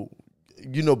 So,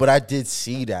 but I did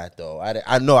see that though.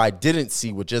 I know I didn't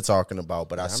see what you're talking about,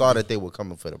 but I saw that they were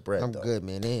coming for the bread. I'm though. good,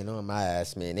 man. They ain't on my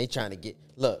ass, man. They trying to get.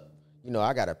 Look,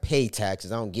 I gotta pay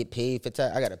taxes. I don't get paid for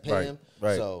tax. I gotta pay Right, them.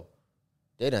 right. So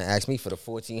they done asked me for the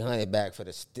 $1,400 back for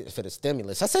the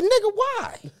stimulus. I said, nigga,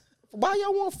 why? Why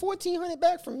y'all want $1,400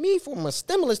 back from me for my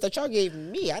stimulus that y'all gave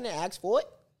me? I didn't ask for it.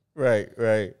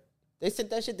 Right. They sent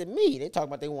that shit to me. They talking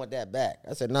about they want that back.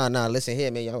 I said, nah, listen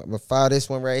here, man. Y'all gonna file this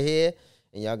one right here,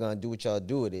 and y'all gonna do what y'all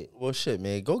do with it. Well, shit,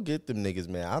 man. Go get them niggas,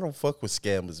 man. I don't fuck with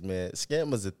scammers, man.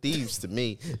 Scammers are thieves to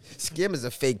me. Scammers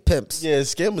are fake pimps. Yeah,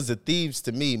 scammers are thieves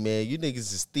to me, man. You niggas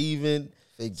is thieving.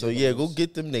 Fake So, yeah, go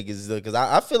get them niggas. Because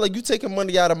I feel like you taking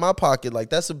money out of my pocket. Like,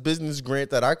 that's a business grant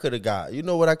that I could have got. You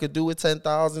know what I could do with $10,000,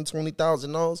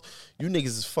 $20,000? You niggas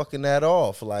is fucking that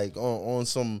off. Like, on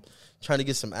some, trying to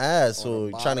get some ass On a or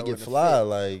bottle trying to get and a fly. fit.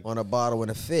 Like, On a bottle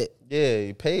and a fit. yeah,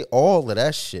 you pay all of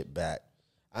that shit back.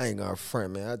 I ain't gonna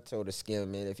front, man. I told the scammer,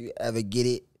 man, if you ever get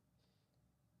it,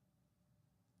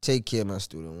 take care of my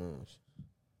student loans.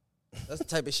 That's the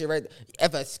type of shit right there.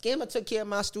 If a scammer took care of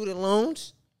my student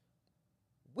loans,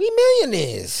 we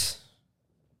millionaires.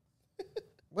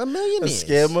 We're millionaires. A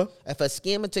scammer? If a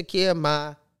scammer took care of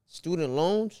my student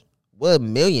loans, we're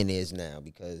millionaires now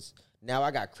because now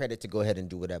I got credit to go ahead and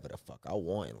do whatever the fuck I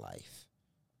want in life.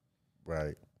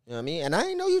 Right. You know what I mean? And I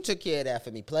didn't know you took care of that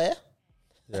for me, player.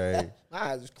 Right. My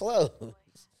eyes was closed.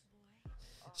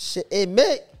 Shit,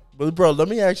 admit. But, bro, let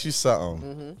me ask you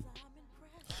something.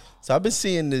 So I've been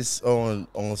seeing this on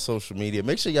social media.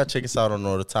 Make sure y'all check us out on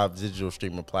all the top digital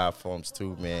streaming platforms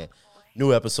too, man.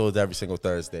 New episodes every single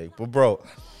Thursday. But bro,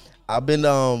 I've been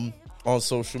on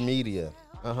social media.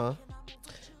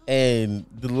 And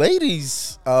the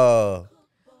ladies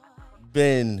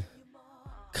been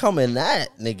coming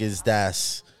at niggas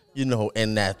that's,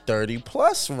 in that 30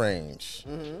 plus range.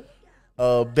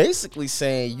 Basically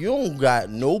saying you don't got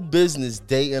no business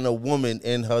dating a woman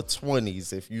in her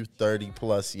 20s if you 30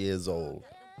 plus years old.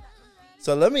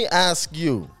 So let me ask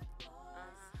you,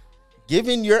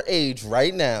 given your age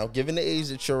right now, given the age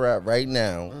that you're at right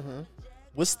now,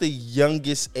 what's the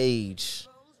youngest age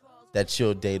that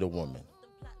you'll date a woman?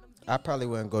 I probably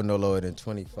wouldn't go no lower than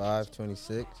 25,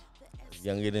 26.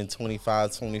 Younger than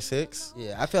 25, 26?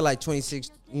 Yeah, I feel like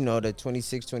 26, the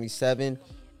 26, 27,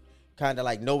 kind of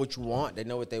like know what you want. They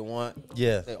know what they want.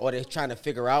 Yeah. Or they're trying to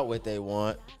figure out what they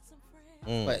want.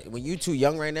 But when you too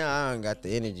young right now, I don't got the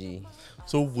energy.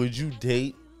 So would you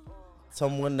date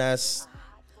someone that's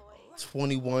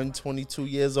 21, 22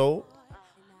 years old?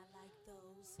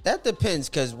 That depends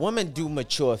because women do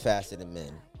mature faster than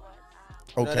men.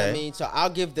 You know what I mean? So I'll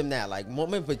give them that. Like,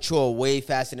 women mature way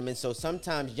faster than men. So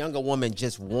sometimes younger women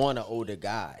just want an older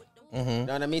guy. You know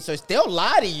what I mean? So they'll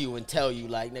lie to you and tell you,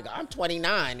 like, nigga, I'm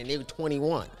 29 and they're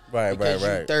 21. Right, because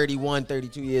right. you're 31,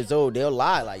 32 years old. They'll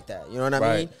lie like that. You know what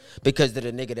I mean? Because of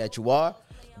the nigga that you are.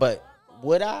 But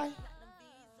would I?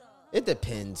 It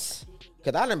depends.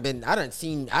 Because I done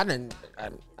seen.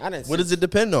 What does it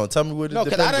depend on? Tell me what it No,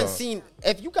 depends because I on. done seen,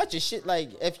 if you got your shit, like,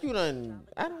 if you done,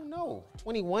 I don't know,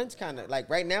 21's kind of, like,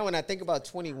 right now when I think about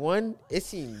 21, it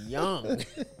seems young.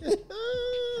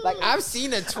 Like, I've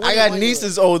seen a 21. I got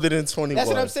nieces older than 21. That's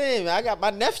what I'm saying. I got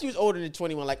my nephew's older than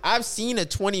 21. Like, I've seen a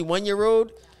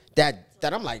 21-year-old that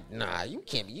I'm like, nah, you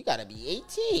can't be, you got to be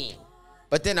 18.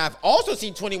 But then I've also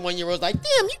seen 21-year-olds like,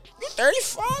 damn, you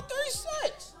 35,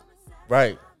 36.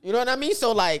 Right. You know what I mean?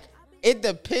 So, like, it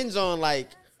depends on, like,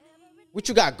 what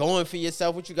you got going for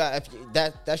yourself, what you got, if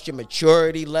that's your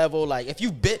maturity level. Like, if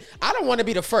you've been, I don't want to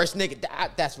be the first nigga.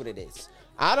 That's what it is.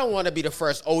 I don't want to be the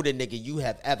first older nigga you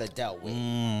have ever dealt with.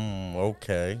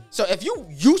 Okay. So if you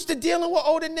used to dealing with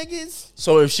older niggas,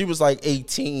 So if she was like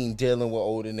 18 dealing with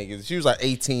older niggas, she was like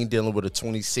 18 dealing with a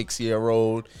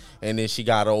 26-year-old, and then she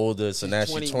got older, so now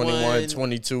she's 21,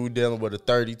 22 dealing with a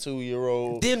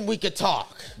 32-year-old. then we could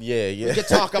talk. Yeah, yeah. We could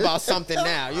talk about something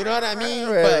now. You know what I mean?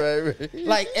 Right.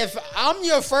 Like if I'm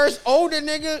your first older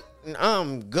nigga,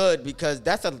 I'm good because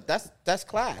that's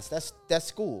class. That's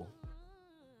school.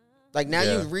 Like now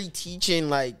Yeah. you reteaching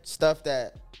like stuff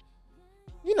that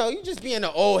you just being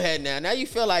an old head now. Now you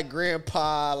feel like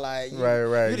grandpa, like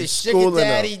Right. You the You sugar schooling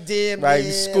daddy them. dim. Right,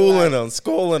 you yeah,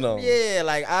 schooling them. Yeah,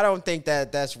 like I don't think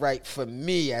that's right for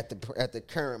me at the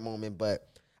current moment, but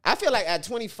I feel like at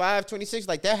 25, 26,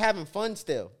 like they're having fun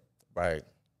still. Right.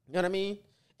 You know what I mean?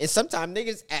 And sometimes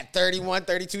niggas at 31,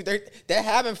 32, 30, they're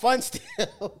having fun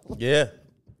still. Yeah.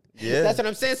 Yeah. That's what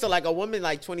I'm saying. So like a woman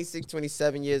like 26,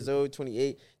 27 years old,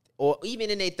 28, or even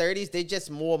in their 30s, they're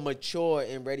just more mature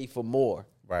and ready for more.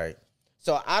 Right.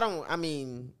 So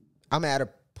I'm at a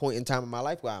point in time in my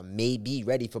life where I may be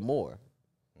ready for more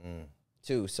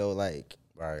too. So like,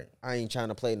 Right. I ain't trying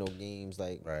to play no games.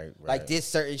 Like, Right. like this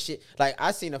certain shit. Like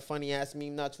I seen a funny ass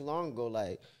meme not too long ago.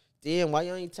 Like, damn, why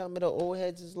y'all ain't tell me the old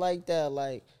heads is like that?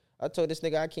 Like, I told this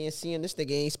nigga I can't see him. This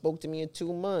nigga ain't spoke to me in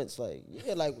 2 months. Like,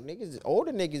 yeah, like niggas,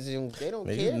 older niggas, they don't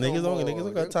care. Niggas no more.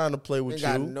 don't got time to play with They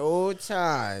you. got no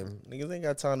time. Niggas ain't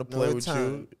got time to play with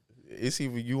time. you. It's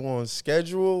either you on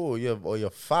schedule or you're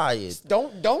fired.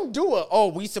 Don't do it. Oh,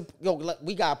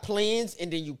 we got plans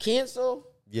and then you cancel.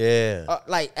 Yeah.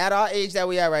 Like at our age that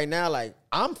we at right now, like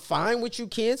I'm fine with you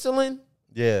canceling,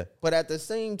 Yeah. but at the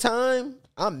same time,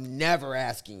 I'm never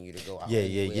asking you to go out. Yeah,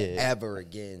 anywhere yeah. ever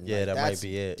again. Yeah, Like, that might that's-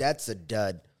 be it. That's a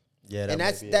dud. Yeah. And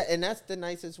might be it. and that's the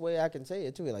nicest way I can say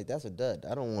it too. Like that's a dud.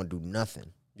 I don't want to do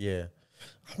nothing. Yeah.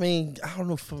 I mean, I don't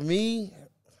know. For me,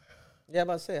 Yeah, I'm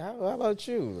about to say, how about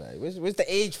you? Like, what's the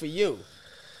age for you?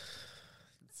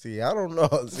 see, I don't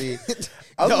know. See,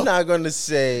 I'm No. not gonna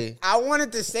say. I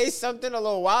wanted to say something a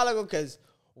little while ago because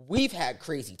we've had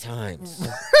crazy times.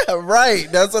 Right.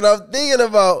 That's what I'm thinking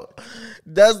about.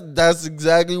 That's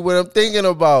exactly what I'm thinking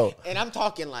about. And I'm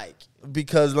talking like,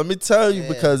 Because let me tell you, Yeah.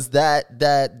 because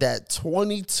that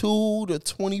 22 to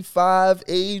 25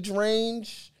 age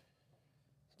range,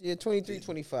 yeah, 23,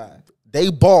 25. they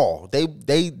ball. They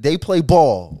play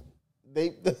ball.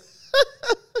 They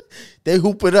they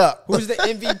hoop it up. Who's the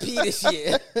MVP this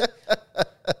year?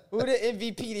 Who the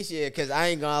MVP this year? Because I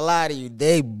ain't gonna lie to you,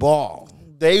 they ball.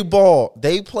 They ball.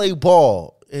 They play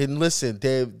ball. And listen,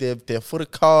 they're for the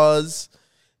cars.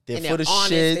 They're And for they're the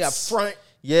honest, shits. they up front.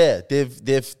 Yeah,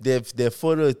 they're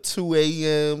for the 2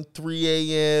 a.m., 3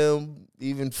 a.m.,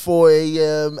 even 4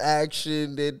 a.m.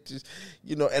 action. They just,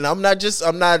 and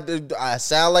I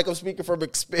sound like I'm speaking from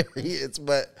experience,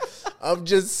 but I'm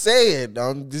just saying,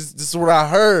 this is what I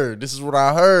heard. This is what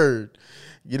I heard.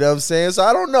 You know what I'm saying? So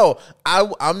I don't know.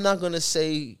 I'm not going to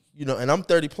say, and I'm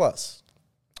 30 plus.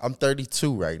 I'm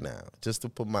 32 right now. Just to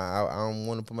put I don't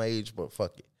want to put my age, but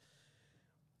fuck it.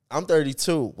 I'm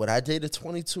 32. Would I date a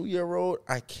 22-year-old?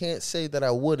 I can't say that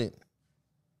I wouldn't.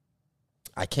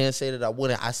 I can't say that I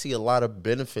wouldn't. I see a lot of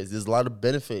benefits. There's a lot of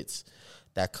benefits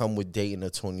that come with dating a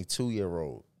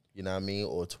 22-year-old. You know what I mean?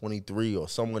 Or 23, or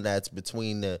someone that's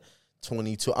between the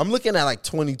 22. I'm looking at like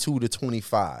 22 to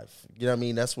 25. You know what I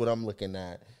mean? That's what I'm looking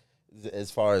at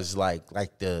as far as like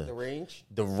The range.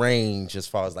 the range, as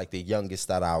far as like the youngest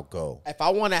that I'll go. If I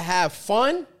want to have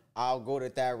fun, I'll go to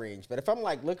that range. But if I'm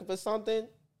like looking for something,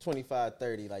 25,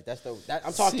 30, like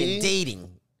I'm talking See? dating.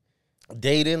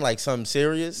 Dating, like something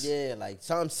serious? Yeah, like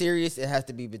something serious, it has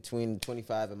to be between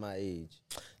 25 and my age.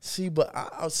 See, but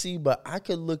I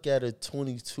could look at a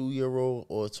 22-year-old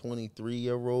or a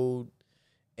 23-year-old,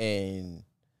 and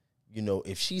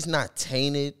if she's not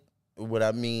tainted, what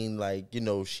I mean, like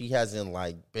she hasn't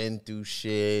like been through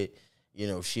shit.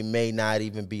 She may not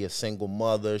even be a single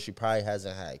mother. She probably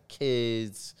hasn't had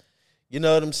kids. You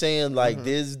know what I'm saying? Like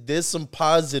there's some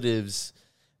positives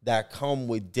that come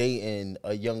with dating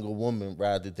a younger woman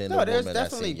rather than a there's woman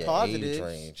that's in definitely your positives. age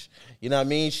range. You know what I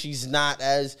mean? She's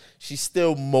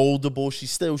still moldable.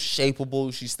 She's still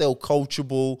shapeable. She's still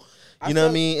coachable. You know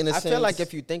what I mean? In a sense, feel like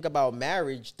if you think about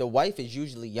marriage, the wife is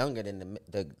usually younger than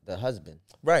the husband.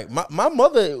 right. My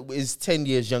mother is 10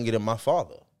 years younger than my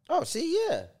father. Oh, see,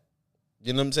 yeah.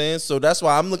 You know what I'm saying? So that's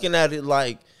why I'm looking at it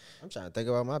like. I'm trying to think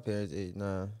about my parents' age.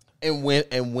 Nah. And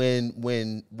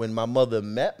when my mother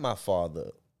met my father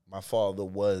My father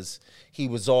he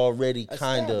was already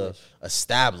kind of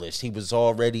established. He was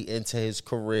already into his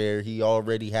career. He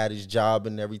already had his job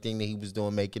and everything that he was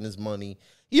doing, making his money.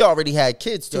 He already had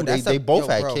kids too. They both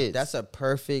had kids. That's a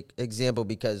perfect example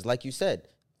because, like you said,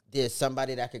 there's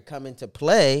somebody that could come into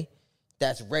play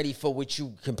that's ready for what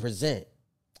you can present.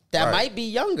 That might be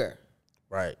younger.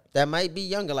 Right. That might be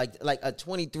younger. Like a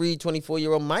 23,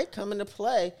 24-year-old might come into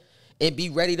play and be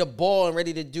ready to ball and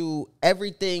ready to do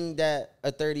everything that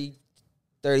a 30,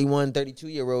 31,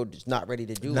 32-year-old is not ready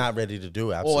to do. Not ready to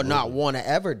do, absolutely. Or not want to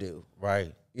ever do.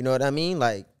 Right. You know what I mean?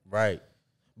 Like, right.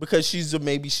 Because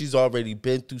maybe she's already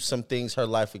been through some things. Her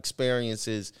life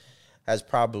experiences has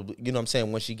probably, you know what I'm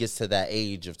saying, when she gets to that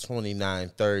age of 29,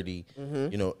 30,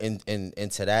 you know,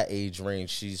 into that age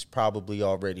range, she's probably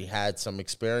already had some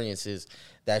experiences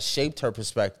that shaped her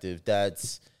perspective.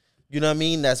 That's, you know what I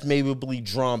mean, that's maybe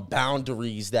drawn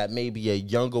boundaries that maybe a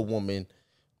younger woman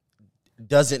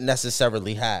doesn't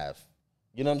necessarily have.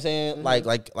 You know what I'm saying?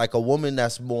 Like a woman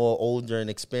that's more older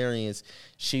and experienced,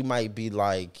 she might be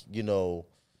like, you know,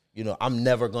 I'm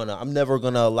never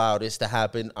gonna allow this to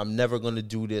happen. I'm never gonna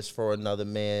do this for another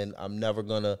man. I'm never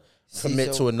gonna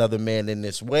commit to another man in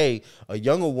this way. A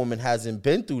younger woman hasn't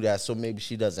been through that, so maybe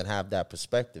she doesn't have that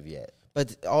perspective yet.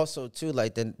 but also too,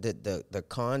 like the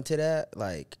con to that,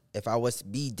 like if I was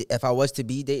to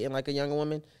be dating like a younger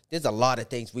woman, there's a lot of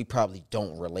things we probably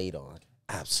don't relate on.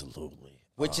 Absolutely.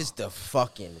 Which is the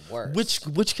fucking worst.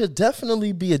 Which could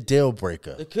definitely be a deal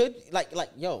breaker. It could,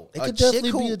 yo. It could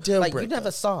definitely be a deal like, breaker. You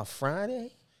never saw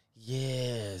Friday?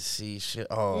 Yeah, see, shit.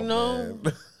 Oh, you know?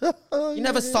 man. You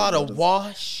never saw The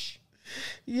Wash?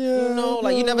 Yeah. You know,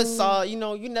 like you never saw, you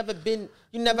never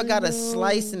got a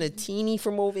slice and a teeny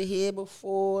from over here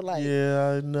before. Like,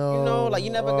 yeah, I know. You know, like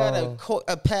you never got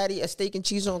a patty, a steak and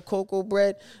cheese on cocoa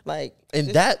bread. Like, and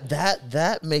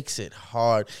that makes it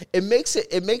hard. It makes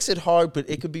it hard, but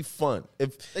it could be fun.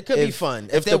 If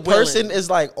the person is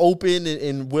like open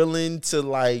and willing to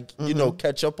like, you know,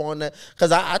 catch up on that.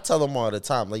 Because I tell them all the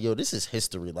time, like, yo, this is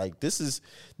history. Like, this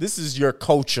is your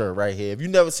culture right here. If you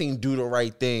never seen Do the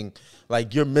Right Thing,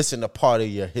 like, you're missing a part of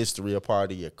your history, a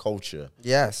part of your culture.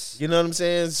 Yes. You know what I'm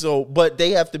saying? So, but they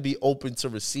have to be open to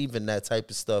receiving that type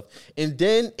of stuff. And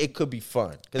then it could be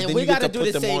fun. And then we got to do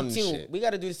the same too. We got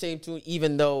to do the same too,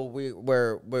 even though we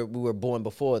were born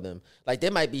before them. Like,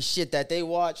 there might be shit that they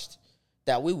watched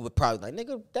that we would probably like,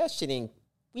 nigga, that shit we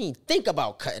ain't think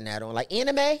about cutting that on. Like,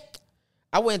 anime,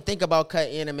 I wouldn't think about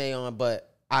cutting anime on, but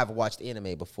I've watched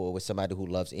anime before with somebody who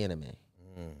loves anime.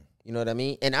 You know what I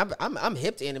mean? And I'm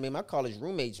hip to anime. My college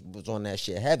roommates was on that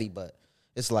shit heavy, but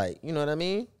it's like, you know what I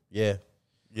mean? Yeah.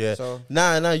 Yeah. So,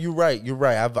 nah, you're right. You're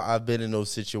right. I've been in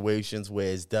those situations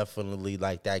where it's definitely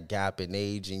like that gap in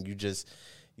age, and you just,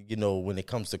 you know, when it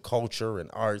comes to culture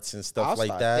and arts and stuff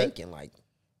like that. Thinking like,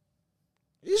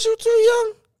 is you too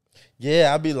young?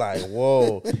 Yeah, I'd be like,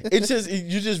 whoa. You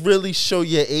just really show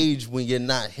your age when you're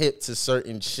not hip to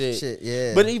certain shit.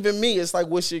 Yeah. But even me, it's like,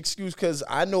 what's your excuse? Because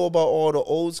I know about all the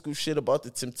old school shit about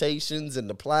the Temptations and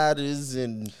the Platters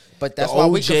and but that's the why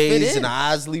OJs we can fit in. and the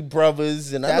Isley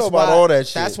Brothers, and I know about all that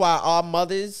shit. That's why our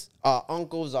mothers, our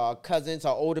uncles, our cousins,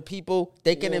 our older people,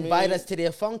 they can invite us to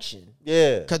their function.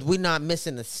 Yeah. Because we're not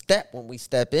missing a step when we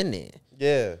step in there.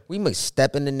 Yeah. We must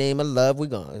step in the name of love. We're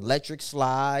going to electric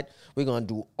slide. We're going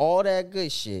to do all that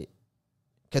good shit.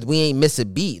 Because we ain't miss a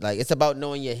beat. Like, it's about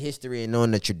knowing your history and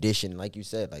knowing the tradition. Like you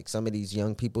said, like some of these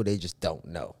young people, they just don't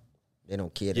know. They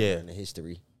don't care to learn the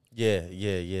history.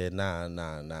 Yeah.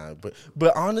 Nah.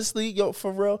 But honestly, yo,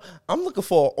 for real, I'm looking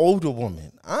for an older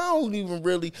woman. I don't even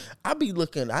really, I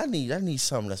need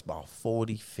something that's about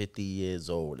 40, 50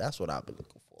 years old. That's what I've been looking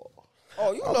for.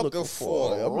 Oh, I'm looking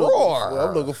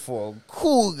for a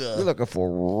cougar. You're looking for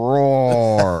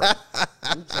roar.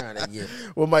 I'm trying to get.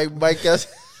 Well, Mike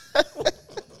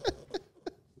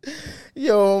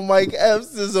yo, Mike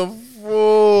Epps is a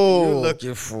fool. You're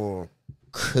looking for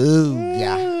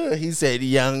cougar. He said,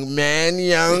 young man.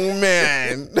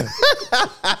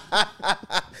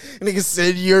 Nigga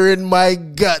said, you're in my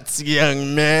guts,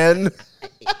 young man.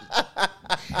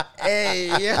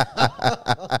 Hey,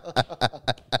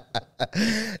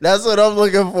 that's what I'm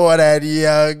looking for, that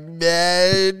young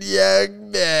man.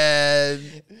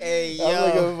 Hey, yo. I'm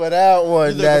looking for that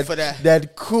one.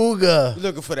 That cougar. You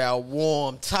looking for that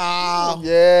warm towel.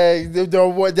 Yeah, that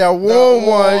warm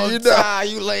one. You know. Towel,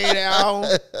 you lay down.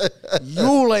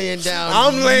 You laying down.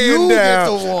 I'm laying down. Get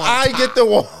the warm I get the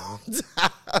warm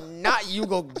towel. Not you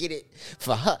go get it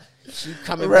for her. She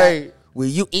coming right. back. Where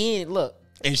you in, look.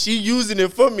 And she using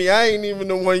it for me. I ain't even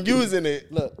the one using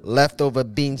it. Look, leftover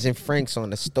beans and franks on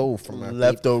the stove from her.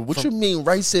 Leftover. What you mean,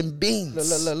 rice and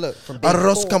beans? Look. From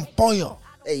Arroz con pollo.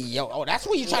 Hey, yo. Oh, that's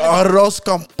where you trying to go. Arroz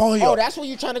con pollo. Oh, that's where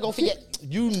you trying to go forget.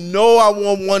 You know I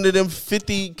want one of them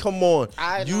 50. Come on,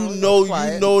 I you know,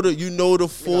 know the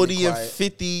 40 and quiet.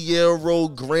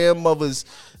 50-year-old grandmothers,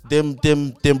 them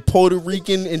Puerto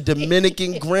Rican and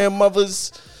Dominican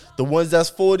grandmothers, the ones that's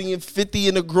 40 and 50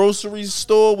 in the grocery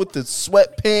store with the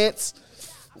sweatpants,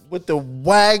 with the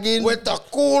wagon, With the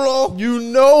culo. you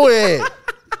know it.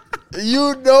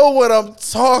 You know what I'm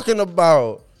talking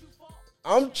about.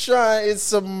 I'm trying. It's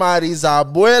somebody's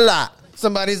abuela.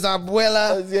 Somebody's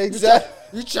abuela.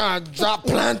 Exactly. You trying to drop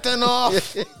plantain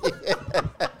off?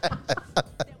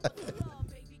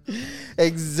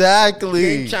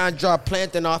 Exactly. You trying to drop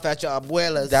plantain off at your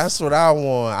abuela's? That's what I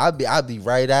want. I be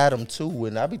right at him too,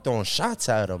 and I be throwing shots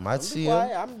at him. I see him. I'm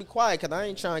gonna be quiet because I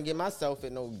ain't trying to get myself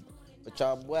in no with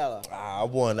your abuela. I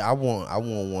want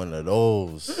one of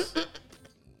those.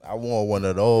 I want one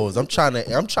of those. I'm trying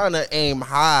to aim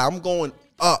high. I'm going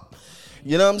up.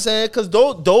 You know what I'm saying? Because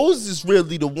those is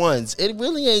really the ones. It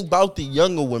really ain't about the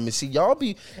younger women. See, y'all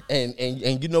be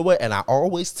and you know what? And I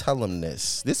always tell them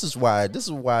this. This is why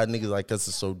niggas like us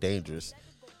are so dangerous.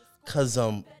 Cause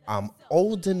I'm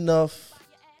old enough.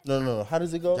 No. How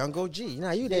does it go? Young OG.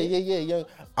 Nah, you Yeah, there. young.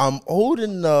 I'm old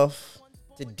enough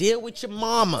To deal with your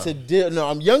mama. to deal. No,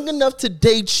 I'm young enough to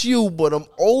date you, but I'm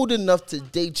old enough to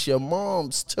date your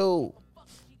moms too.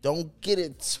 Don't get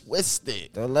it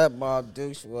twisted. Don't let Bob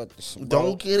Dukes what the smoke.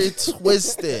 Don't get it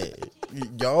twisted.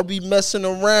 Y'all be messing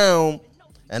around,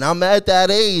 and I'm at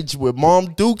that age where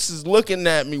Mom Dukes is looking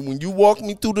at me. When you walk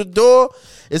me through the door,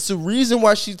 it's the reason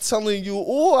why she's telling you,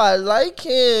 "Oh, I like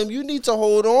him. You need to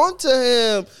hold on to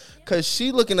him," cause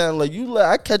she looking at him like you.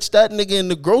 I catch that nigga in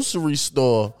the grocery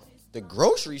store. The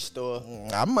grocery store.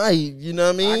 I might, you know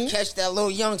what I mean? I catch that little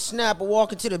young snapper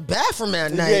walking to the bathroom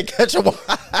at Yeah, night. catch him.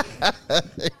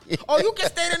 Oh, you can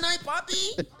stay tonight, Poppy.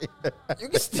 You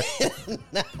can stay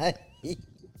tonight.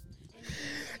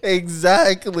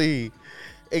 Exactly.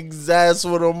 That's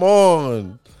what I'm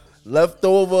on.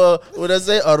 Leftover, what I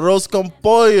say? Arroz con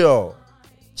pollo.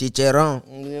 Chicharron.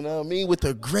 You know what I mean? With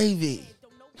the gravy.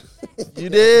 You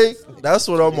dig? That's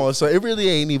what I'm on. So it really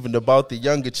ain't even about the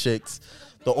younger chicks.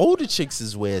 The older chicks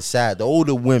is where it's at. The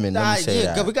older women, let me say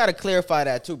that. We got to clarify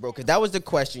that too, bro, because that was the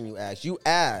question you asked. You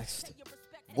asked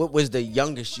what was the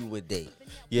youngest you would date.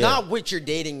 Yeah. Not what you're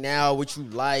dating now, what you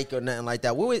like or nothing like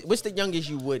that. What's the youngest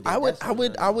you would date? I would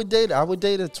date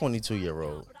a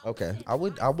 22-year-old. Okay. I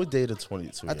would date a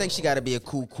 22. I think she got to be a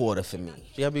cool quarter for me.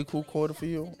 She gotta be a cool quarter for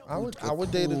you. I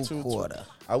would date a cool quarter.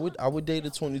 I would date a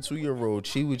 22-year-old.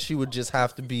 She would just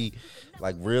have to be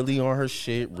like really on her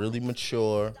shit, really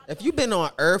mature. If you've been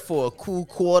on Earth for a cool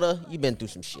quarter, you've been through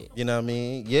some shit. You know what I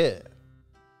mean? Yeah.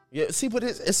 See, but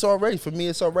it's all right for me.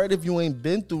 It's all right if you ain't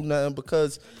been through nothing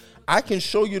because I can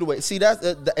show you the way. See that's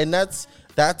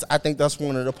I think that's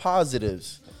one of the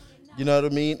positives. You know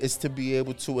what I mean? Is to be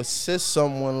able to assist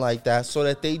someone like that so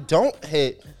that they don't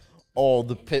hit all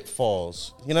the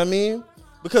pitfalls. You know what I mean?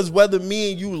 Because whether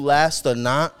me and you last or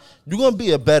not, you're going to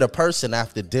be a better person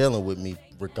after dealing with me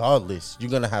regardless. You're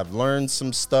going to have learned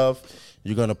some stuff.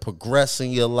 You're going to progress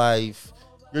in your life.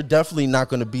 You're definitely not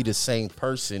going to be the same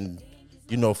person,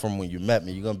 you know, from when you met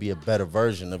me. You're going to be a better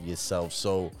version of yourself.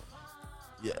 So,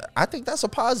 yeah, I think that's a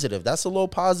positive. That's a little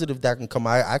positive that can come.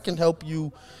 I can help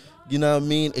you, you know what I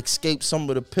mean, escape some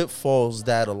of the pitfalls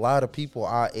that a lot of people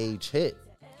our age hit.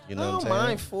 You know what I'm saying?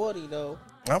 Mine 40 though.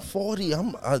 I'm 40.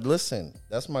 Listen,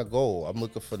 that's my goal. I'm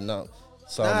looking for something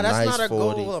Nah, that's nice not a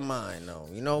 40. goal of mine though.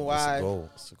 You know why? It's a goal.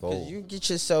 It's a goal. Because you get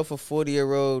yourself a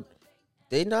 40-year-old,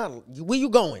 they not. Where you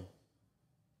going?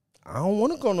 I don't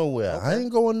want to go nowhere. Okay. I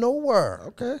ain't going nowhere.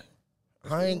 Okay.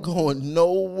 I ain't going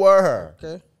nowhere.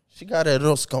 Okay. She got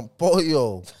arroz con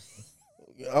pollo.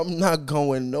 I'm not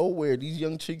going nowhere. These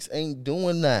young chicks ain't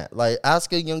doing that. Like,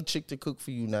 ask a young chick to cook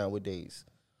for you nowadays.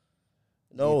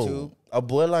 No. YouTube?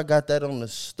 Abuela got that on the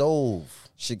stove.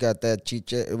 She got that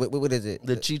chicha. What is it?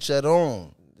 The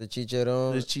chicharron. The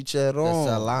chicharron. The The chicharron.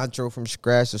 cilantro from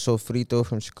scratch. The sofrito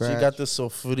from scratch. She got the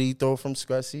sofrito from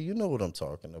scratch. See, you know what I'm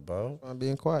talking about. I'm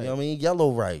being You quiet. know what I mean?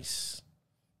 Yellow rice.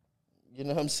 You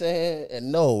know what I'm saying?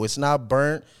 And no, it's not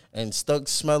burnt and stuck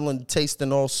smelling,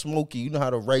 tasting all smoky. You know how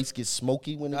the rice gets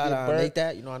smoky when You it know get how to burnt? make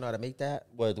that? You know how to make that?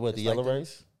 What, the Just yellow like that?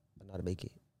 rice? I know how to make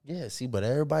it. Yeah, see, but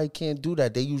everybody can't do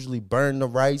that. They usually burn the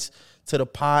rice to the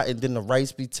pot and then the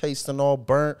rice be tasting all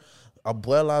burnt.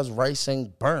 Abuela's rice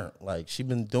ain't burnt. Like, she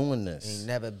been doing this. Ain't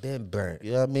never been burnt.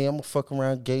 You know what I mean? I'm gonna fuck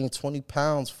around gain 20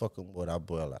 pounds fucking with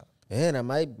Abuela. And I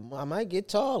might get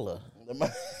taller.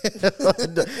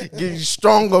 Get you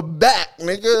stronger back,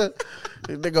 nigga.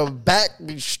 Nigga, back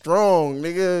be strong,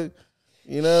 nigga.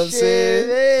 You know what I'm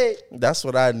saying? That's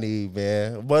what I need,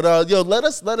 man. But yo, let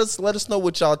us know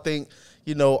what y'all think.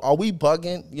 You know, are we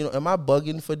bugging? You know, am I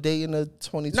bugging for dating a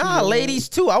 22? Nah, ladies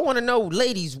too. I want to know,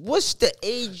 ladies, what's the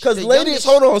age? Because the ladies, youngest-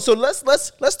 hold on. So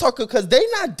let's talk, because they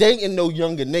not dating no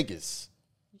younger niggas.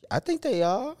 I think they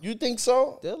are. You think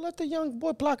so? They'll let the young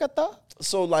boy block a thought.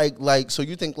 So so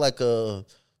you think like a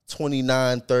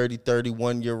 29, 30,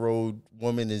 31-year-old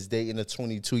woman is dating a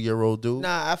 22-year-old dude?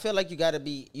 Nah, I feel like you gotta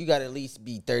at least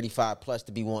be 35 plus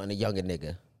to be wanting a younger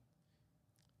nigga.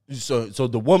 So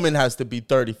the woman has to be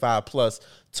 35 plus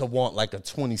to want like a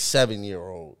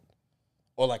 27-year-old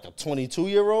or like a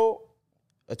 22-year-old?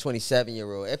 A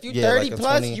 27-year-old. If you Yeah, 30 like a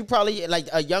plus, 20 you probably, like,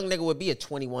 a young nigga would be a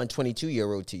 21,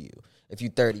 22-year-old to you. If you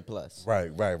 30 plus.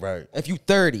 Right. If you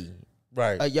 30,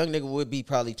 Right. a young nigga would be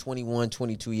probably 21,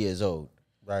 22 years old.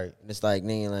 Right. And it's like,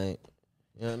 nigga, like,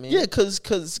 you know what I mean? Yeah,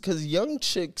 cause young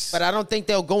chicks. But I don't think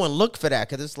they'll go and look for that,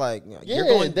 because it's like, you're Yeah,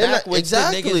 going they're not- backwards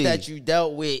exactly. to niggas that you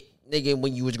dealt with, nigga,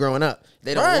 when you was growing up.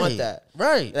 They don't want that.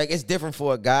 Right. Like, it's different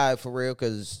for a guy, for real,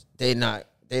 because they're not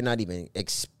even, they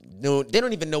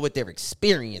don't even know what they're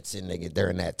experiencing, nigga,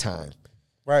 during that time.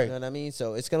 Right. You know what I mean?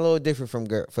 So it's a little different from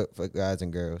for guys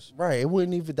and girls. Right.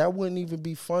 That wouldn't even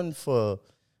be fun for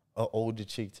an older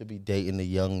chick to be dating a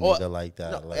young Or- nigga like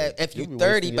that. No, like, if you be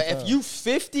 30, wasting but your if time. you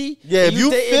 50, Yeah, and if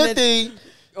you dating 50,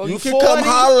 or you you can 40, come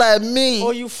holler at me.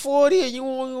 or you 40, and you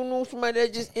know somebody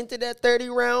that just entered that 30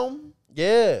 realm,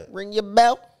 Yeah. ring your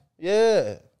bell.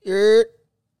 Yeah. Yeah.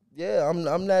 Yeah,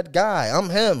 I'm that guy. I'm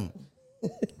him.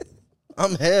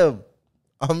 I'm him.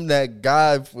 I'm that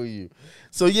guy for you.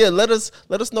 So yeah, let us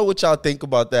know what y'all think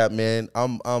about that, man.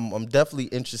 I'm definitely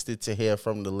interested to hear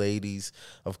from the ladies.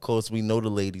 Of course, we know the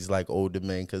ladies like older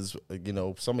men, because you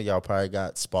know some of y'all probably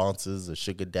got sponsors or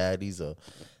sugar daddies or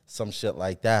some shit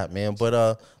like that, man.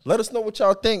 But let us know what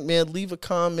y'all think, man. Leave a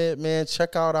comment, man.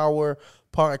 Check out our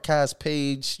podcast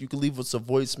page. You can leave us a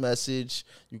voice message.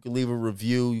 You can leave a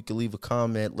review. You can leave a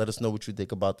comment. Let us know what you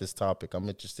think about this topic. I'm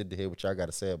interested to hear what y'all got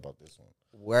to say about this one.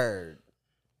 Word.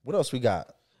 What else we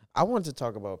got? I wanted to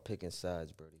talk about picking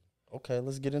sides, Brody. Okay,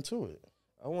 let's get into it.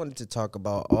 I wanted to talk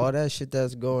about all that shit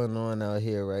that's going on out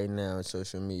here right now in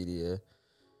social media.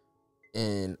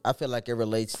 And I feel like it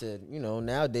relates to, you know,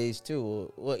 nowadays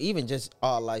too, or even just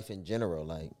our life in general.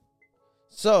 Like,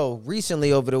 so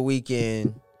recently over the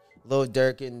weekend, Lil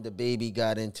Durk and the baby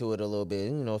got into it a little bit,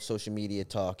 you know, social media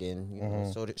talking, you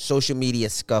know, social media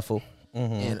scuffle.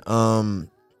 And,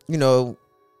 you know,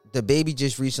 the baby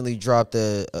just recently dropped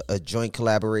a joint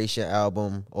collaboration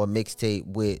album or mixtape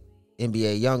with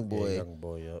NBA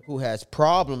Youngboy, Yep. who has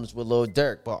problems with Lil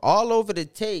Durk. But all over the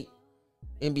tape,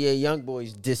 NBA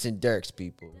Youngboy's dissing Durk's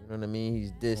people. You know what I mean?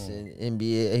 He's dissing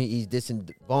NBA. He's dissing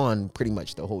Vaughn pretty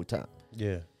much the whole time.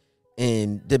 Yeah.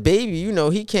 And the baby, you know,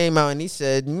 he came out and he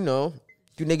said, you know,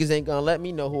 you niggas ain't gonna let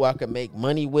me know who I can make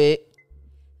money with.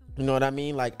 You know what I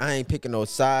mean? Like, I ain't picking no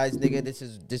sides, nigga. This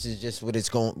is just what it's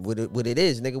going, what it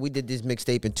is, nigga. We did this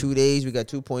mixtape in 2 days. We got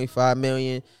 2.5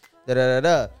 million.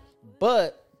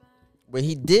 But when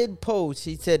he did post,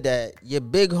 he said that your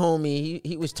big homie,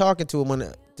 he was talking to him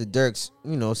on the Durk's,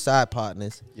 you know, side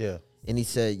partners. Yeah. And he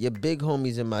said, your big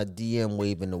homie's in my DM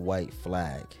waving the white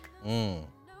flag.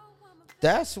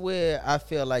 That's where I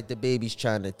feel like the baby's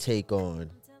trying to take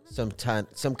on some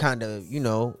kind of, you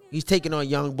know, he's taking on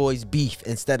young boys' beef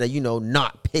instead of, you know,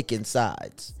 not picking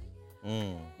sides.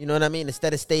 You know what I mean?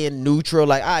 Instead of staying neutral,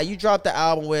 like, all right, you dropped the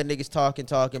album where niggas talking,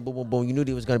 boom, boom, boom. You knew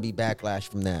there was going to be backlash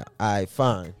from that. All right,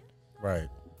 fine. Right.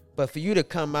 But for you to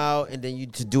come out and then you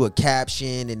to do a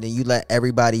caption and then you let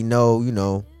everybody know, you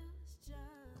know,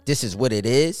 this is what it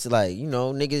is. Like, you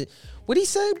know, nigga, what'd he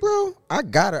say, bro? I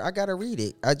gotta read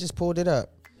it. I just pulled it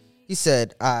up. He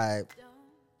said, I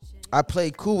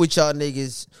play cool with y'all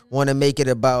niggas, want to make it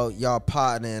about y'all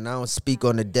partner, and I don't speak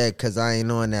on the deck because I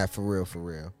ain't on that for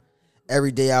real.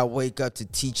 Every day I wake up to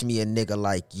teach me a nigga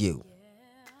like you.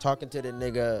 Talking to the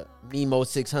nigga Memo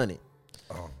 600.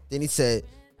 Then he said,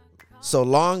 so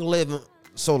long live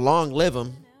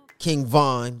him, King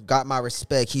Von, got my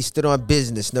respect. He stood on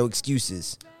business, no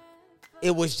excuses.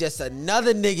 It was just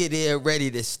another nigga there ready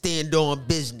to stand on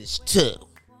business too.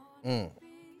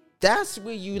 That's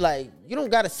where you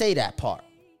don't gotta say that part.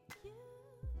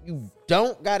 You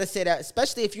don't gotta say that,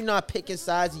 especially if you're not picking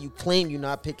sides and you claim you're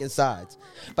not picking sides.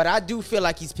 But I do feel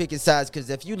like he's picking sides, because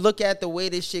if you look at the way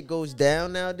this shit goes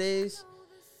down nowadays,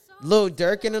 Lil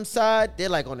Durk and them side, they're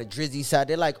like on the Drizzy side.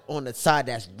 They're like on the side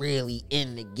that's really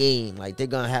in the game. Like, they're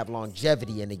gonna have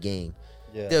longevity in the game.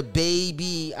 Yeah. The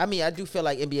baby, I mean, I do feel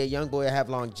like NBA Youngboy have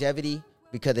longevity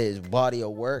because of his body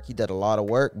of work. He did a lot of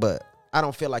work, but I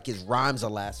don't feel like his rhymes will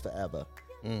last forever.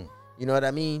 You know what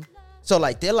I mean? So,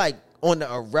 like, they're like on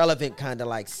the irrelevant kind of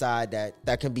like side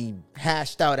that can be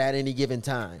hashed out at any given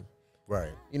time.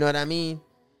 Right. You know what I mean?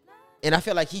 And I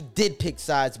feel like he did pick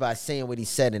sides by saying what he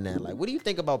said in that. Like, what do you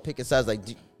think about picking sides? Like,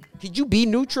 could you be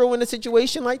neutral in a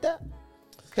situation like that?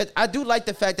 Because I do like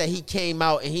the fact that he came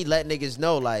out and he let niggas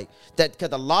know, like, that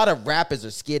because a lot of rappers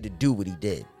are scared to do what he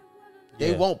did.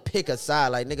 They won't pick a side.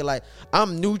 Like, nigga, like,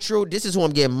 I'm neutral. This is who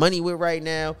I'm getting money with right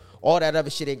now. All that other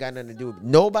shit ain't got nothing to do with it.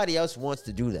 Nobody else wants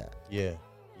to do that. Yeah.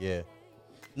 Yeah.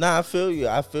 Nah, I feel you.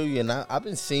 And I've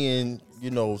been seeing,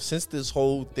 you know, since this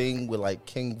whole thing with like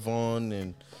King Von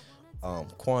and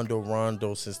Quando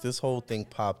Rondo, since this whole thing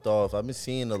popped off, I've been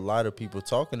seeing a lot of people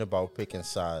talking about picking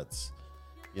sides.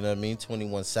 You know what I mean?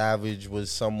 21 Savage was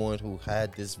someone who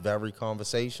had this very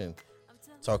conversation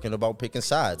talking about picking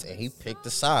sides, and he picked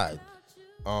a side.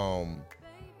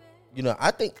 You know,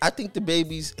 I think the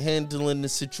baby's handling the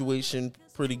situation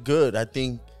pretty good. I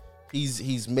think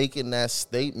he's making that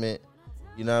statement,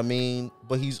 you know what I mean?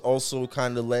 But he's also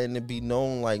kind of letting it be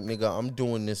known, like, nigga, I'm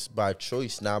doing this by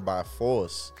choice, not by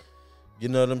force. You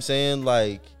know what I'm saying?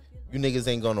 Like, you niggas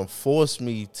ain't gonna force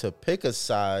me to pick a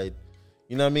side,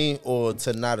 you know what I mean? Or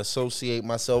to not associate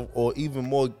myself, or even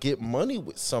more, get money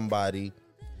with somebody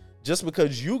just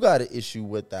because you got an issue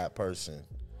with that person.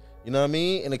 You know what I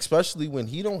mean? And especially when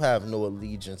he don't have no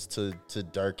allegiance to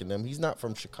Dirk and them. He's not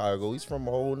from Chicago. He's from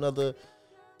a whole nother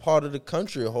part of the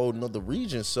country, a whole nother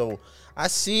region. So I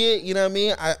see it, you know what I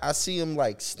mean? I see him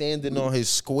like standing on his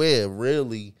square,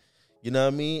 really. You know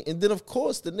what I mean? And then, of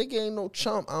course, the nigga ain't no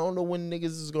chump. I don't know when niggas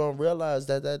is going to realize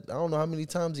that. I don't know how many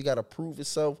times he got to prove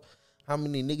himself, how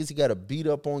many niggas he got to beat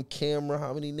up on camera,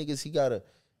 how many niggas he got to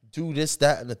do this,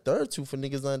 that, and the third to for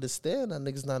niggas to understand that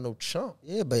niggas not no chump.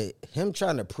 Yeah, but him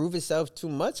trying to prove himself too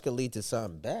much could lead to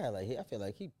something bad. Like, I feel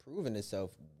like he proven himself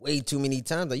way too many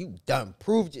times. Like, you done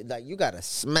proved it. Like, you got to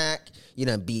smack. You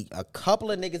done beat a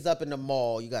couple of niggas up in the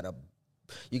mall. You got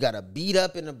to beat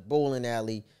up in the bowling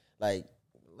alley. Like,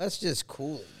 let's just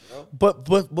cool it, bro.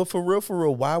 But for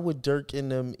real, why would Dirk and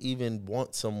them even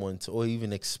want someone to, or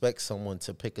even expect someone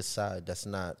to pick a side that's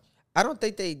not? I don't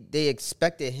think they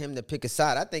expected him to pick a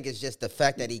side. I think it's just the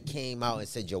fact that he came out and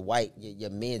said your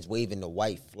man's waving the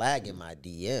white flag in my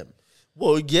DM.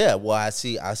 Well, yeah. Well, I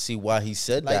see why he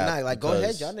said like, that. Nah, like, go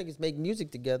ahead, y'all niggas make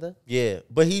music together. Yeah,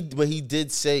 but he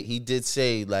did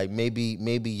say like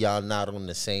maybe y'all not on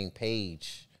the same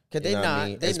page. Cause they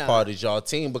not, as part of y'all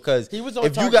team, because he was on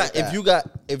if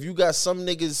you got some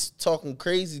niggas talking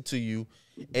crazy to you,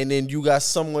 and then you got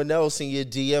someone else in your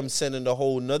DM sending a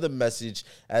whole nother message,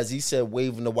 as he said,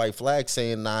 waving the white flag,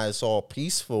 saying, nah, it's all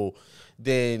peaceful,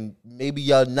 then maybe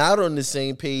y'all not on the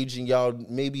same page, and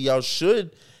y'all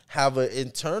should have an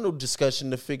internal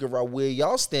discussion to figure out where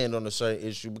y'all stand on a certain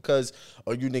issue. Because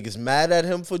are you niggas mad at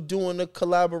him for doing a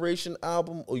collaboration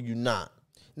album, or you not?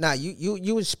 Nah,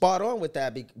 you was spot on with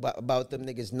that about them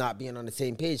niggas not being on the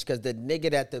same page, because the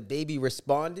nigga that the baby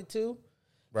responded to,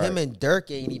 right, him and Dirk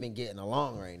ain't even getting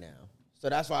along right now. So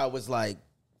that's why I was like,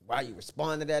 why you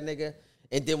respond to that nigga?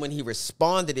 And then when he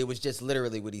responded, it was just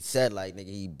literally what he said. Like, nigga,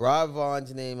 he brought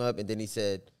Von's name up, and then he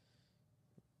said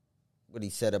what he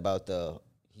said about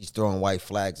he's throwing white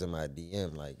flags in my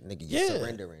DM. Like, nigga, you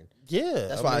surrendering. Yeah.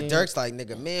 That's why Dirk's like,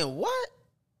 nigga, man, what?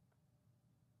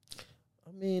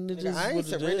 I mean, nigga, I ain't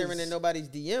surrendering in nobody's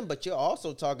DM, but you're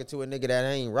also talking to a nigga that I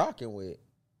ain't rocking with.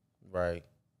 Right.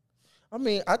 I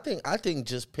mean, I think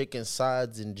just picking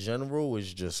sides in general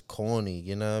is just corny.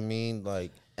 You know what I mean?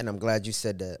 Like, and I'm glad you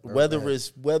said that. Whether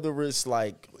it's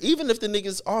like, even if the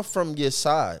niggas are from your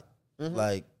side,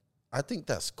 like, I think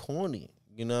that's corny.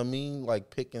 You know what I mean? Like,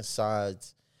 picking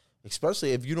sides,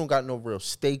 especially if you don't got no real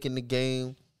stake in the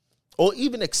game, or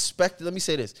even let me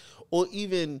say this, or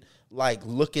even like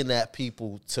looking at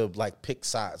people to like pick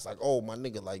sides. Like, oh, my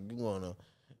nigga, like, you wanna,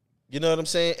 you know what I'm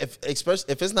saying?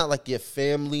 Especially if it's not like your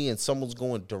family and someone's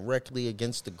going directly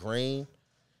against the grain,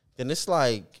 then it's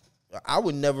like, I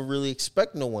would never really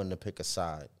expect no one to pick a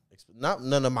side.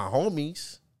 None of my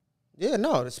homies. Yeah,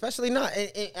 no, especially not.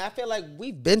 And I feel like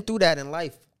we've been through that in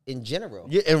life in general.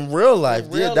 Yeah, in real life.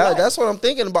 That's what I'm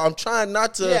thinking about. I'm trying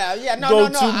not to go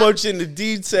too much into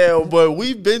detail, but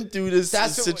we've been through this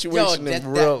situation in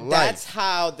real life. That's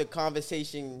how the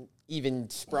conversation even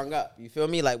sprung up. You feel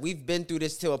me? Like, we've been through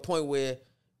this to a point where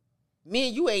me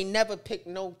and you ain't never picked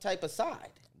no type of side.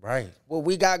 Right. What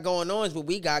we got going on is what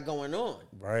we got going on.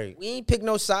 Right. We ain't pick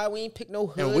no side. We ain't pick no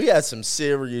hood. And we had some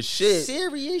serious shit.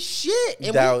 And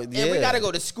we got to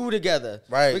go to school together.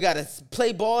 Right. We got to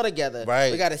play ball together.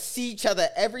 Right. We got to see each other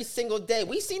every single day.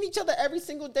 We seen each other every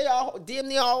single day, damn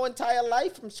near our entire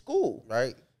life from school.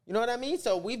 Right. You know what I mean?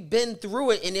 So we've been through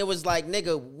it, and it was like,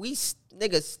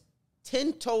 nigga,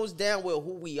 10 toes down with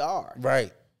who we are.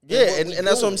 Right. And Yeah, what and we that's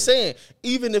what I'm doing. saying.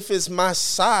 Even if it's my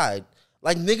side,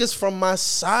 like niggas from my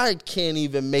side can't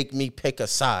even make me pick a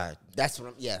side. That's what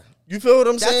I'm, yeah. You feel what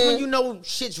I'm That's saying? when you know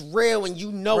shit's real and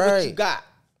you know what you Right. got.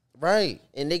 Right.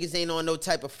 And niggas ain't on no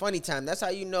type of funny time. That's how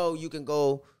you know you can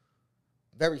go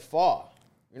very far.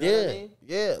 You know what I mean?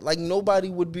 Yeah. Like nobody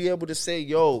would be able to say,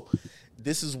 yo,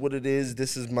 this is what it is.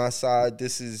 This is my side.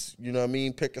 This is, you know what I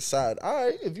mean? Pick a side. All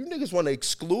right. If you niggas want to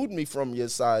exclude me from your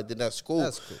side, then that's cool.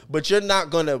 That's cool. But you're not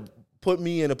going to put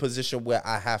me in a position where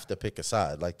I have to pick a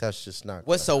side. Like that's just not.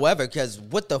 Whatsoever, because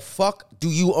what the fuck do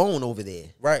you own over there?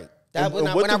 Right. That- And when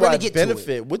I what do really I get to it.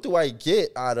 benefit? What do I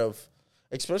get out of,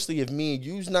 especially if me and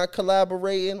you's not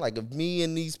collaborating? Like if me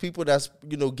and these people that's,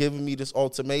 you know, giving me this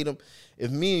ultimatum,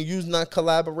 if me and you's not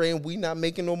collaborating, we not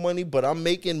making no money, but I'm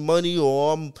making money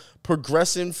or I'm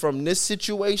progressing from this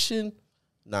situation,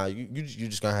 nah, you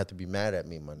just gonna have to be mad at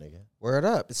me, my nigga. Word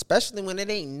up. Especially when it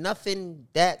ain't nothing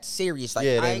that serious. Like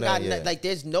Yeah, it I ain't ain't got not, yeah. like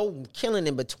there's no killing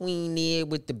in between there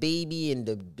with the baby and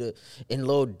the and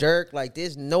Lil Durk. Like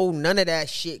there's none of that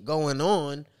shit going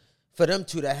on for them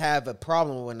two to have a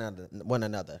problem with one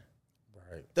another.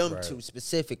 Right. Them right, two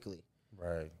specifically.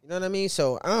 Right. You know what I mean?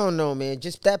 So I don't know, man.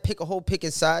 Just that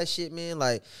picking side shit, man.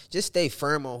 Like just stay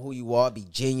firm on who you are, be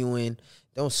genuine.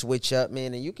 Don't switch up,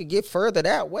 man. And you can get further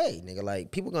that way, nigga. Like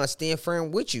people gonna stand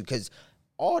firm with you because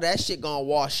all that shit gonna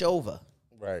wash over.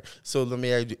 Right. So let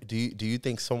me ask you, do you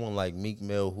think someone like Meek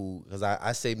Mill, who, because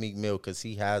I say Meek Mill because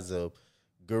he has a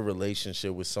good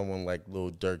relationship with someone like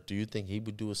Lil Durk, do you think he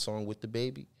would do a song with the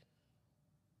baby?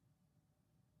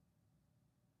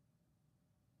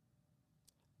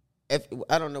 If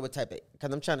I don't know what type of,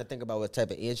 because I'm trying to think about what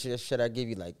type of answer should I give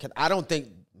you. Like, 'cause I don't think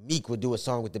Meek would do a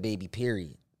song with the baby.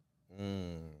 Period. You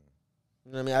know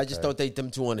what I mean? I just don't think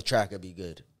them two on the track would be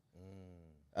good.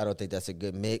 I don't think that's a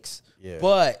good mix. Yeah.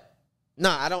 But no,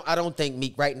 I don't think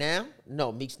Meek right now.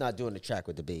 No, Meek's not doing the track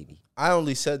with the baby. I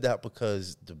only said that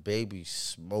because the baby's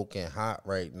smoking hot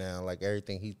right now. Like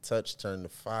everything he touched turned to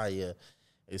fire.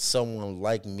 If someone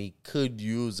like me could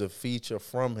use a feature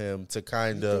from him to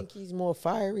kind You of think he's more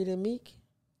fiery than Meek?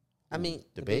 I mean,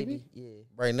 the baby? Yeah.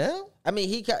 right now. I mean,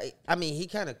 he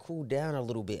kind of cooled down a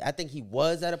little bit. I think he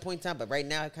was at a point in time, but right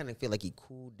now I kind of feel like he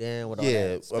cooled down with all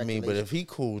Yeah, that I mean, but speculation. if he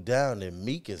cooled down, then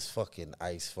Meek is fucking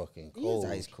ice fucking He cold.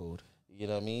 is ice cold. You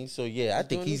know what I mean? So yeah, I He's think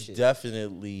doing new he's shit.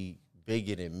 definitely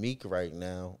bigger than Meek right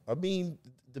now. I mean,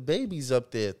 the baby's up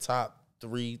there, top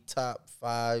 3, top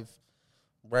 5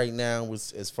 right now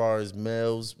with as far as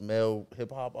male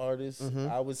hip hop artists,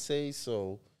 I would say.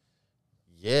 So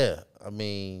yeah, I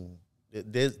mean,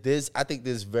 there's I think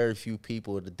there's very few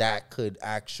people that could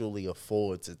actually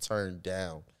afford to turn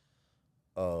down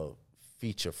a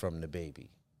feature from the baby.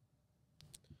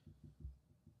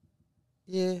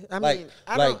 Yeah, I Like- mean,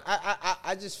 I like- don't.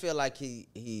 I just feel like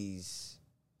he's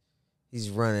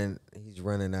running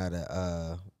out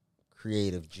of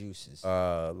creative juices.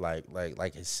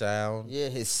 Like his sound. Yeah,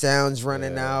 his sound's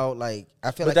running Yeah. out. Like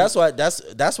I feel But like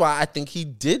that's why I think he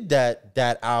did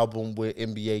that album with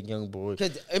NBA YoungBoy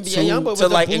 'Cause NBA to, YoungBoy was to a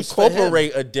like boost for him.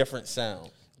 incorporate a different sound.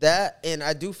 that, and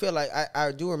I do feel like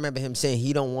I do remember him saying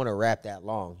he don't want to rap that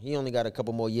long. He only got a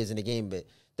couple more years in the game, but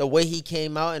the way he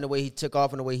came out and the way he took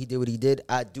off and the way he did what he did,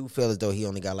 I do feel as though he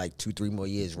only got like 2-3 more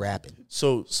years rapping.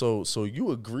 So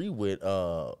you agree with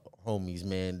homies,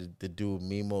 man, the dude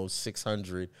Mimo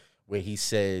 600, where he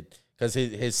said, because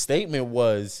his statement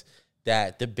was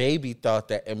that the baby thought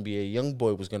that NBA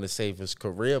YoungBoy was gonna save his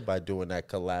career by doing that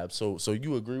collab. So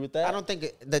you agree with that? I don't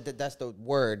think that's the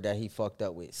word that he fucked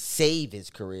up with. Save his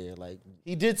career, like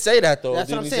He did say that though. that's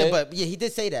what didn't I'm he saying. say? But yeah, he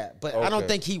did say that. But I don't Okay.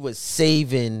 think he was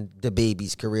saving the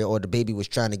baby's career or the baby was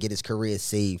trying to get his career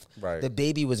saved. Right. The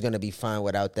baby was gonna be fine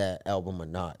without that album or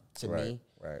not. To right, me.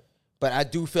 right. But I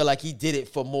do feel like he did it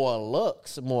for more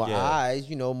looks, more Yeah. eyes,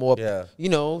 more, Yeah.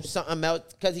 something else.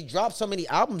 Because he dropped so many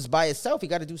albums by himself, he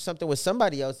got to do something with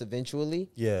somebody else eventually.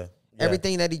 Yeah.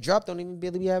 Everything that he dropped don't even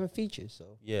really be having features.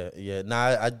 So Yeah.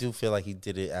 Nah, I do feel like he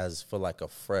did it as for like a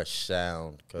fresh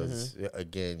sound because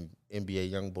again, NBA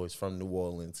YoungBoy's from New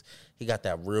Orleans. He got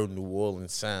that real New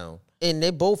Orleans sound. and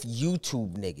they both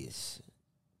YouTube niggas.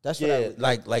 That's what Yeah,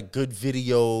 I like good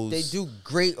videos. They do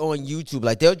great on YouTube.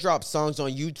 Like they'll drop songs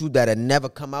on YouTube that'll never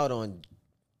come out on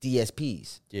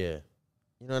DSPs. Yeah,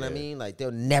 You know what I Yeah. mean? Like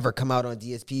they'll never come out on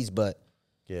DSPs, but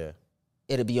yeah,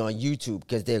 it'll be on YouTube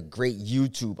because they're great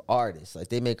YouTube artists. Like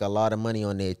they make a lot of money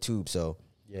on their tube. So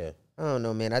yeah. I don't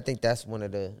know, man. I think that's one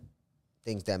of the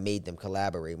things that made them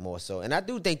collaborate more so. And I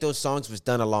do think those songs was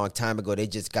done a long time ago. They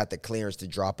just got the clearance to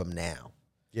drop them now.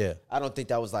 Yeah, I don't think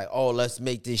that was like, oh, let's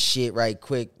make this shit right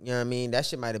quick. You know what I mean? That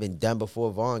shit might have been done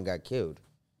before Vaughn got killed.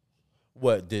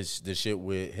 What this shit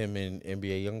with him and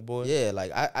NBA YoungBoy? Yeah,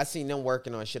 like I seen them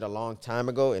working on shit a long time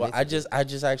ago. And Well, I just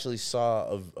actually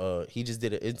saw he just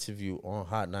did an interview on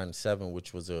Hot 97,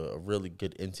 which was a really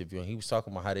good interview, and he was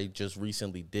talking about how they just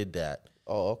recently did that.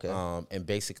 oh, okay. And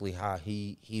basically how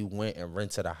he went and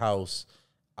rented a house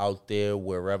out there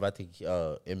wherever. I think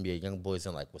NBA YoungBoy's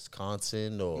in like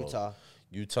Wisconsin or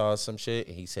Utah or some shit.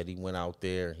 And he said he went out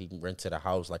there, he rented a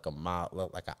house like a mile,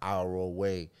 like an hour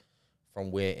away from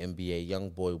where NBA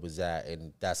YoungBoy was at,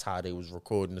 and that's how they was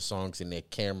recording the songs. And their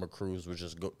camera crews were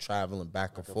just traveling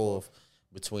back and forth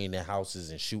between their houses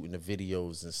and shooting the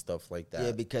videos and stuff like that.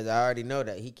 Yeah, because I already know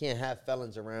that he can't have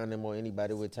felons around him or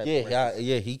anybody with type of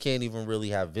Yeah, he can't even really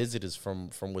have visitors from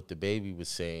what the baby was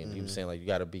saying. He was saying like you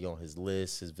got to be on his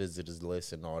list, his visitors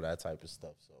list, and all that type of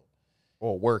stuff. So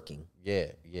or working.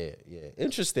 yeah.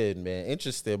 Interested, man.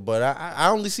 Interested. But I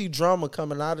only see drama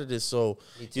coming out of this. So,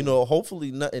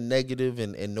 hopefully nothing negative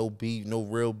and no beef, no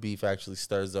real beef actually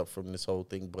stirs up from this whole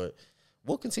thing. But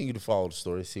we'll continue to follow the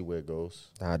story, see where it goes.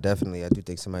 Nah, definitely. I do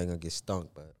think somebody gonna get stunk,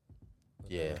 but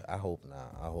Yeah, I hope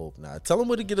not. Tell them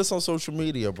where to get us on social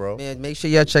media, bro. man, make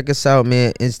sure y'all check us out,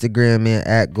 man. Instagram, man,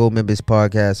 at Gold Members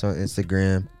Podcast on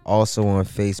Instagram. Also on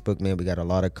Facebook, man. We got a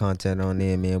lot of content on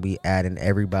there, man. We adding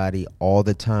everybody all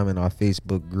the time in our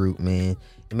Facebook group, man.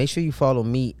 And make sure you follow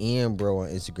me and bro on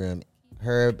Instagram.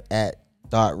 Herb at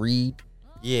 .read.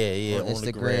 Yeah, on on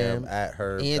Instagram Instagram at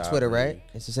Herb and Twitter, right?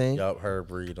 It's the same. Yup,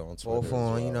 Herb Reed on Twitter. Both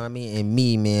on, you know what I mean? And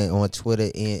me, man, on Twitter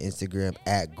and Instagram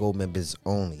at Gold Members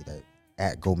only. That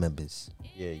at Gold Members.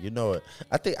 Yeah, you know it.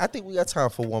 I think we got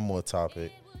time for one more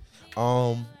topic.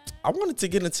 I wanted to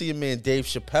get into your man Dave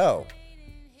Chappelle.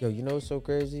 Yo, you know what's so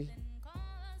crazy?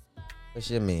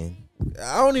 What's your man?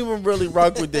 I don't even really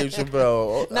rock with Dave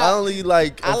Chappelle. No, I only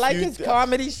like. I like his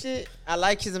comedy shit. I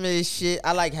like his shit.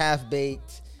 I like Half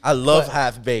Baked. I love but-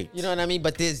 Half Baked. You know what I mean?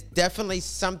 But there's definitely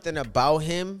something about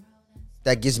him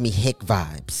that gives me hick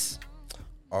vibes.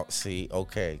 Oh, see,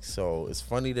 okay, so it's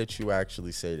funny that you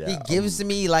actually say that. He gives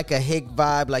me like a hick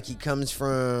vibe, like he comes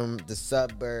from the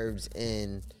suburbs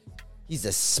and he's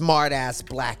a smart ass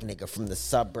black nigga from the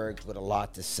suburbs with a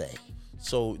lot to say.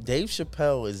 So Dave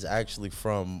Chappelle is actually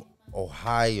from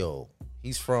Ohio.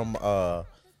 He's from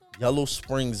Yellow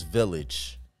Springs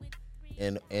Village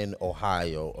in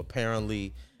Ohio.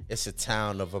 Apparently, it's a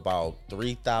town of about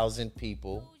 3,000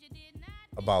 people.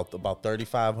 About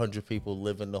 3,500 people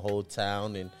live in the whole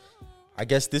town, and I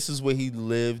guess this is where he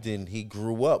lived and he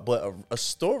grew up. But a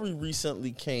story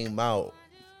recently came out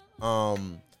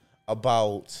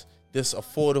about this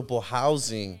affordable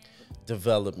housing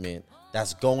development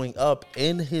that's going up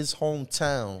in his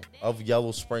hometown of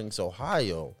Yellow Springs,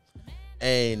 Ohio.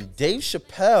 And Dave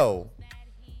Chappelle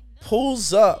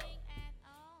pulls up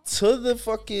to the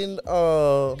fucking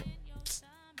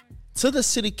to the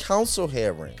city council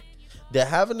hearing. They're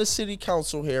having a city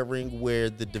council hearing where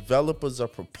the developers are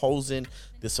proposing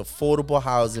this affordable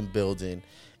housing building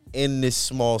in this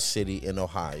small city in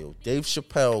Ohio. Dave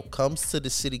Chappelle comes to the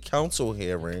city council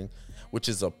hearing, which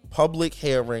is a public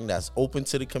hearing that's open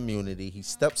to the community. He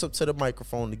steps up to the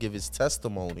microphone to give his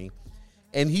testimony,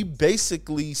 and he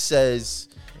basically says,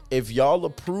 if y'all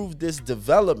approve this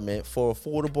development for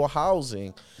affordable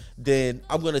housing, then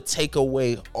I'm going to take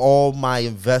away all my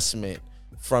investment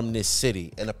from this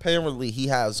city. And apparently he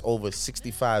has over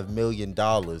 $65 million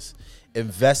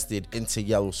invested into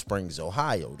Yellow Springs,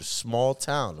 Ohio, the small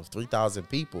town of 3,000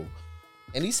 people.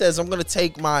 And he says, I'm going to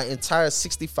take my entire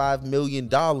 $65 million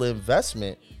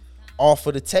investment off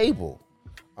of the table.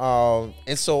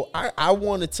 And so I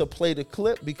wanted to play the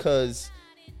clip because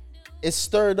it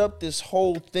stirred up this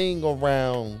whole thing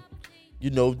around,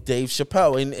 Dave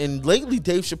Chappelle. And lately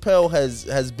Dave Chappelle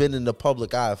has been in the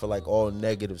public eye for like all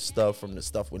negative stuff, from the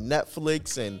stuff with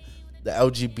Netflix and the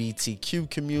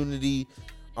LGBTQ community.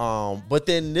 But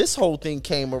then this whole thing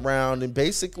came around, and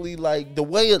basically like the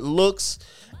way it looks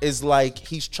is like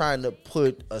he's trying to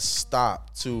put a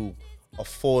stop to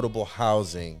affordable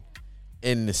housing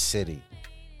in the city.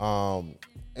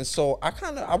 And so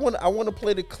I want to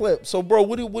play the clip. So bro,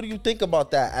 what do you think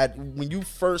about that? When you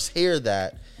first hear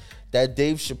that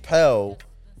Dave Chappelle,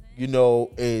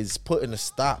 is putting a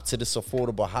stop to this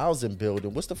affordable housing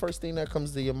building, what's the first thing that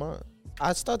comes to your mind?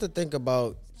 I start to think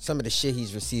about some of the shit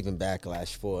he's receiving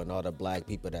backlash for, and all the black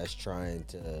people that's trying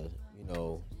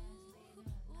to,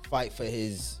 fight for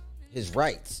his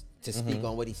rights to speak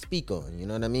on what he speak on. You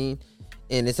know what I mean?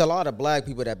 And it's a lot of black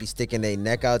people that be sticking their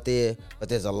neck out there, but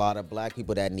there's a lot of black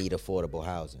people that need affordable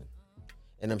housing.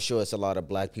 And I'm sure it's a lot of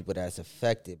black people that's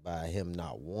affected by him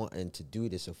not wanting to do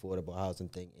this affordable housing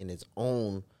thing in his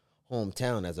own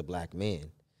hometown as a black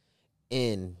man.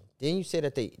 And Didn't you say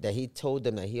that he told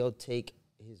them that he'll take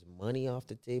his money off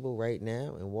the table right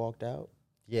now and walked out?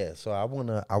 Yeah, so I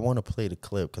wanna play the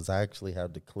clip because I actually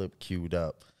have the clip queued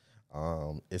up.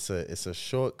 It's a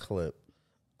short clip,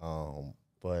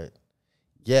 but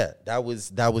yeah, that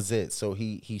was it. So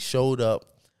he showed up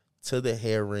to the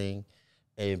hearing,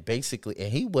 and basically,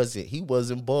 and he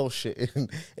wasn't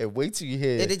bullshitting. And wait till you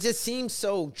hear And it just seems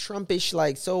so Trumpish,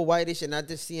 like so whitish, and I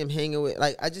just see him hanging with,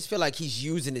 like, I just feel like he's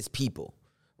using his people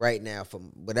right now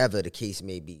from whatever the case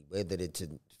may be, whether it's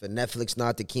for Netflix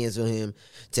not to cancel him,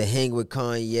 to hang with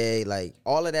Kanye, like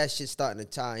all of that shit starting to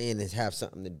tie in and have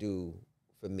something to do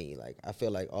for me. Like I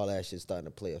feel like all that shit starting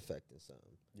to play effect in something.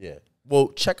 Yeah. Well,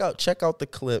 check out the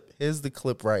clip. Here's the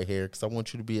clip right here because I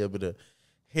want you to be able to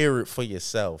hear it for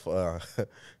yourself.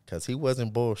 Because he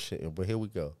wasn't bullshitting. But here we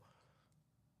go.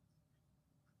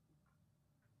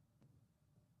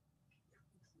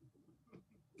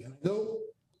 Can I go?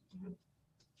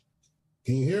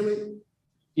 Can you hear me?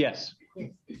 Yes.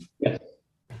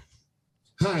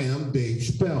 Hi, I'm Dave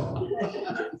Chappelle.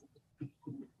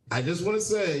 I just want to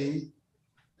say,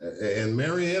 and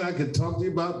Marianne, I could talk to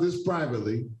you about this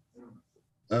privately.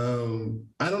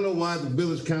 I don't know why the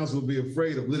village council would be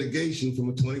afraid of litigation from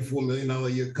a $24 million a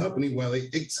year company while they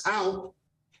X out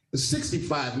a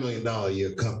 $65 million a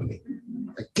year company.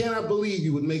 I cannot believe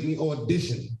you would make me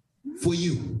audition for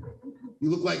you. You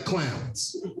look like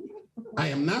clowns. I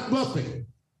am not bluffing.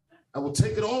 I will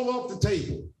take it all off the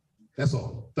table. That's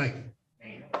all. Thank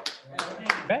you.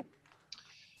 Okay.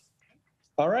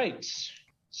 All right.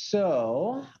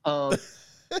 So,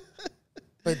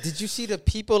 But did you see the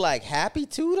people like happy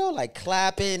too though, like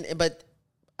clapping? But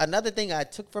another thing I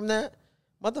took from that,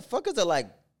 motherfuckers are like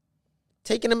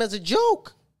taking them as a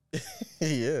joke.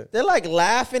 Yeah. They're like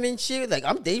laughing and shit. Like,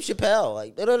 I'm Dave Chappelle.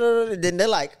 Like, then they're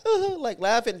like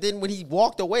laughing. Then when he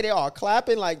walked away, they are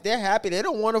clapping. Like, they're happy. They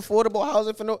don't want affordable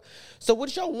housing for no. So,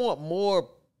 what y'all want? More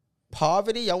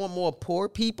poverty? Y'all want more poor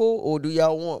people? Or do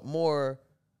y'all want more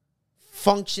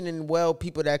functioning well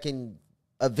people that can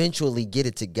eventually get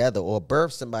it together or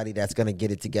birth somebody that's going to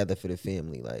get it together for the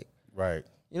family? Like, Right.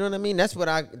 you know what I mean? That's what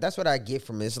I get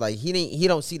from it. It's like he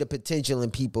don't see the potential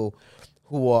in people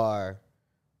who are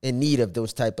in need of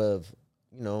those type of,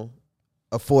 you know,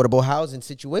 affordable housing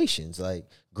situations, like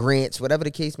grants, whatever the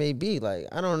case may be. Like,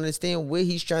 I don't understand where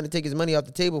he's trying to take his money off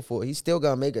the table for. He's still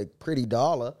gonna make a pretty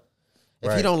dollar. If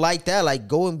Right. you don't like that, like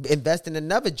go and invest in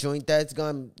another joint that's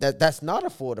not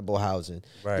affordable housing.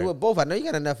 Right. Do it both. I know you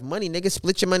got enough money, nigga.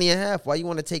 Split your money in half. Why you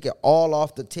want to take it all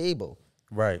off the table?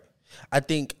 Right. I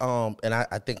think and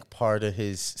I think part of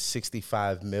his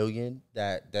 65 million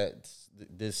that's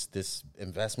this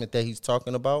investment that he's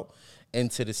talking about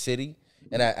into the city,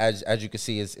 and as you can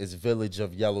see is Village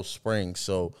of Yellow Springs.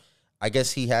 So I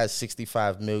guess he has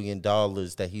 $65 million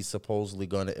that he's supposedly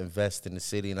going to invest in the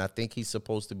city, and I think he's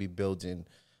supposed to be building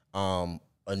a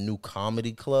new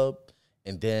comedy club,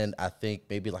 and then I think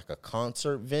maybe like a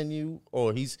concert venue,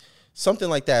 or he's something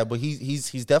like that. But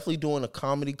he's definitely doing a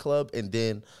comedy club and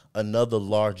then another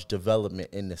large development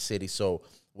in the city. So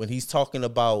when he's talking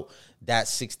about that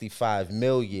 65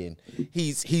 million,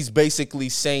 he's basically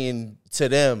saying to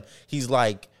them, he's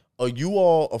like, are you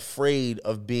all afraid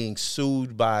of being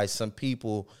sued by some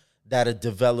people that are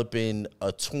developing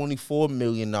a $24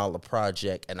 million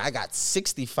project, and I got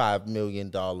 $65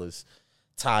 million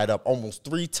tied up, almost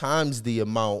 3 times the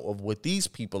amount of what these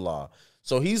people are?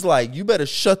 So he's like, you better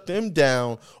shut them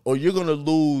down or you're going to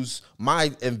lose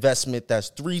my investment that's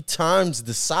 3 times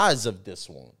the size of this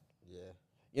one.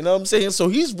 You know what I'm saying? So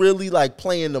he's really like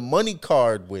playing the money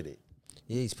card with it.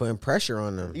 Yeah, he's putting pressure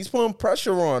on them. He's putting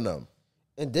pressure on them.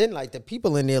 And then, like, the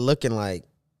people in there looking like,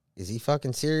 is he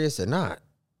fucking serious or not?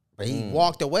 But he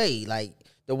walked away. Like,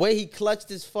 the way he clutched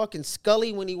his fucking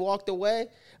Scully when he walked away,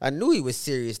 I knew he was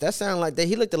serious. That sounded like that.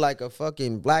 He looked like a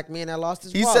fucking black man that lost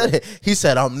his wallet. He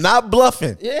said, I'm not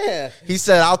bluffing. Yeah. He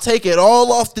said, I'll take it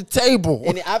all off the table.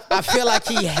 And I feel like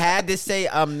he had to say,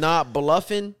 I'm not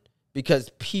bluffing, because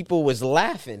people was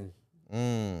laughing.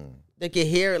 They could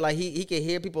hear it. Like, he could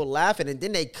hear people laughing. And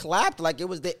then they clapped like it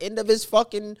was the end of his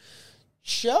fucking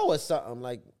show or something.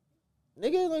 Like,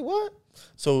 nigga, like what?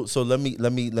 So let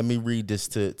me read this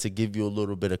to give you a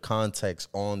little bit of context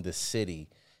on the city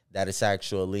that it's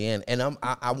actually in. And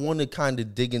I want to kind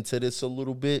of dig into this a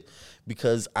little bit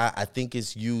because I think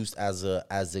it's used as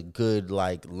a good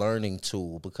like learning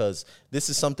tool, because this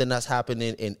is something that's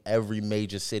happening in every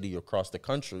major city across the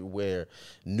country where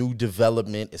new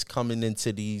development is coming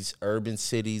into these urban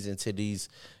cities, into these,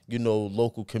 you know,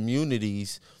 local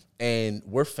communities. And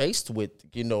we're faced with,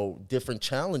 different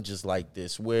challenges like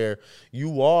this where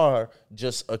you are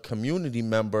just a community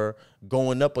member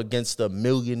going up against $1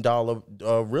 million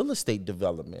real estate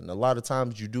development. A lot of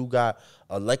times you do got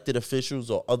elected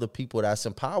officials or other people that's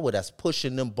in power that's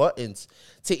pushing them buttons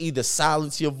to either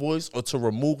silence your voice or to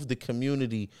remove the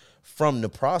community from the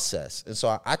process. And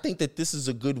so I think that this is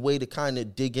a good way to kind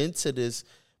of dig into this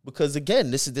because,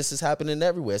 again, this is happening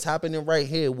everywhere. It's happening right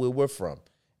here where we're from.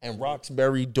 And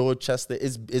Roxbury, Dorchester,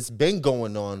 it's been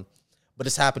going on, but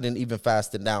it's happening even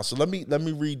faster now. So let me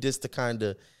read this to kind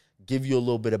of give you a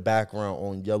little bit of background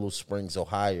on Yellow Springs,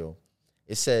 Ohio.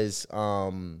 It says,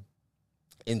 in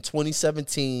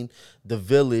 2017, the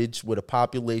village with a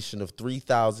population of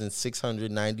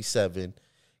 3,697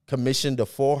 commissioned a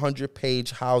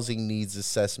 400-page housing needs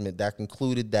assessment that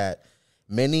concluded that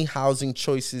many housing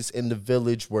choices in the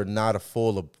village were not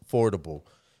affordable,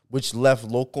 which left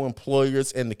local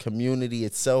employers and the community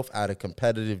itself at a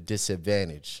competitive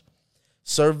disadvantage.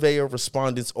 Surveyor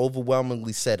respondents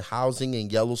overwhelmingly said housing in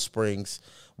Yellow Springs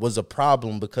was a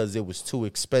problem because it was too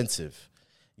expensive.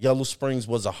 Yellow Springs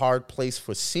was a hard place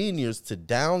for seniors to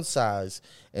downsize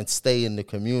and stay in the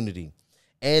community,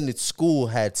 and its school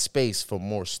had space for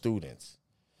more students.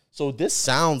 So this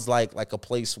sounds like a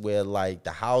place where like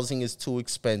the housing is too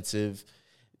expensive,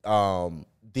 the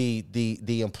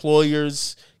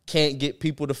employers can't get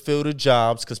people to fill the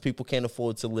jobs because people can't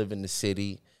afford to live in the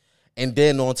city. And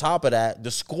then on top of that,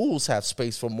 the schools have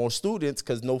space for more students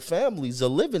because no families are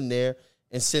living there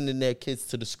and sending their kids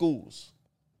to the schools.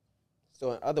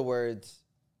 So in other words,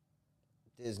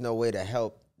 there's no way to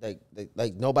help. Like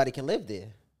nobody can live there.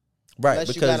 Right.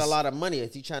 Unless because you got a lot of money.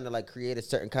 Is he trying to like create a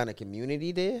certain kind of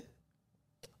community there?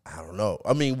 I don't know.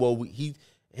 I mean, well,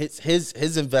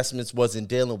 his investments wasn't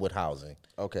dealing with housing.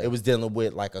 Okay. It was dealing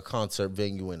with like a concert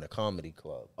venue and a comedy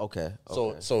club. Okay.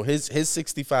 So his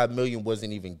 $65 million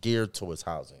wasn't even geared towards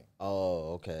housing.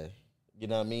 Oh, okay. You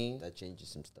know what I mean? That changes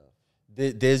some stuff.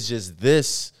 There's just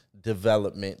this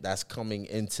development that's coming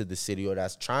into the city or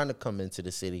that's trying to come into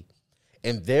the city,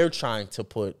 and they're trying to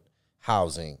put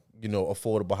housing,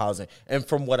 affordable housing. And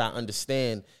from what I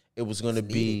understand, it was going to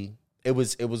be it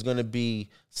was going to be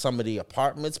some of the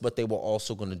apartments, but they were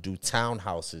also going to do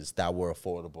townhouses that were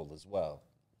affordable as well.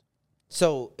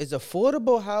 So is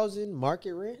affordable housing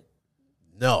market rent?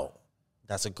 No,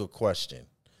 that's a good question.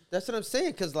 That's what I'm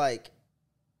saying, because like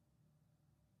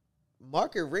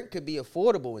market rent could be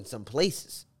affordable in some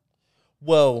places.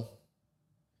 Well,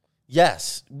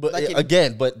 yes, but Like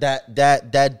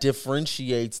that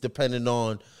differentiates depending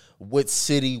on what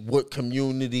city, what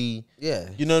community. Yeah.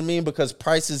 You know what I mean? Because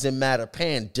prices in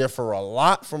Mattapan differ a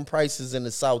lot from prices in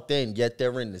the South End, yet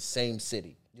they're in the same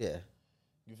city. Yeah.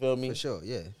 You feel me? For sure,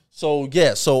 yeah. So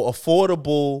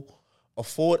affordable,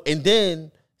 and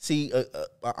then see,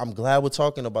 I'm glad we're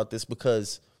talking about this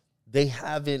because they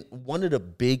haven't. One of the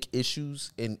big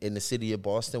issues in the city of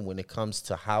Boston when it comes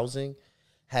to housing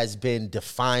has been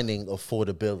defining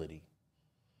affordability.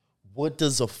 What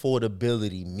does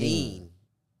affordability mean?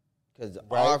 Because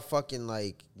Right. our fucking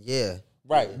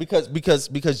Right,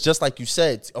 because just like you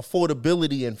said,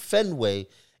 affordability in Fenway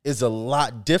is a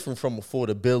lot different from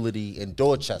affordability in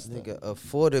Dorchester. nigga,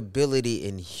 affordability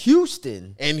in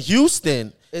Houston And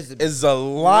Houston is is a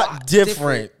lot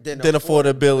different than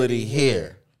affordability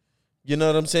here. You know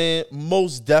what I'm saying?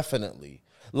 Most definitely.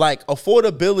 Like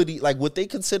affordability, like what they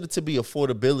consider to be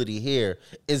affordability here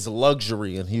is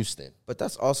luxury in Houston. But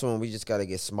that's also when we just got to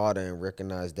get smarter and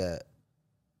recognize that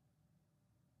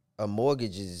a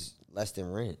mortgage is less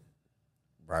than rent.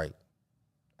 Right.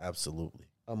 Absolutely.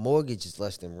 A mortgage is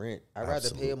less than rent. I'd rather pay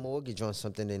Absolutely. a mortgage on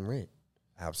something than rent.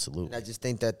 Absolutely. And I just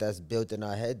think that that's built in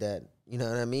our head that, you know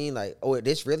what I mean? Like, oh,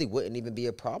 this really wouldn't even be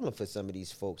a problem for some of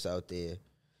these folks out there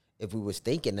if we was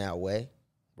thinking that way.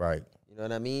 Right. You know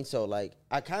what I mean? So, like,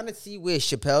 I kind of see where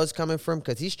Chappelle's coming from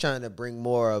because he's trying to bring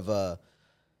more of a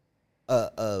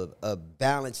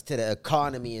balance to the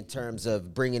economy in terms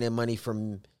of bringing in money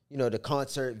from, the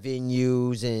concert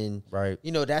venues and, Right.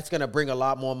 that's going to bring a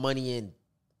lot more money in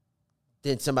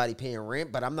than somebody paying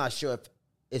rent. But I'm not sure if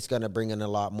it's going to bring in a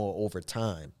lot more over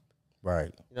time.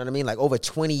 Right. You know what I mean? Like, over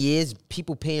 20 years,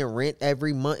 people paying rent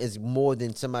every month is more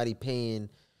than somebody paying,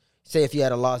 say, if you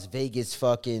had a Las Vegas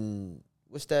fucking...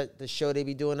 What's that? The show they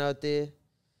be doing out there?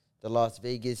 The Las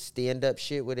Vegas stand-up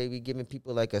shit where they be giving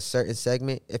people like a certain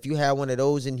segment. If you had one of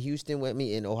those in Houston with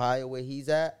me, in Ohio where he's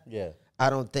at, Yeah. I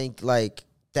don't think like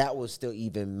that will still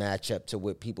even match up to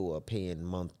what people are paying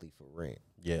monthly for rent.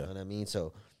 Yeah. You know what I mean?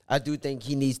 So I do think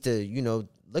he needs to,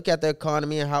 look at the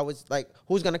economy and how it's like,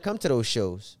 who's going to come to those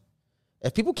shows?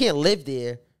 If people can't live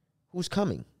there, who's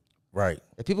coming? Right.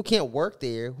 If people can't work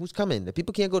there, who's coming? If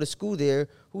people can't go to school there,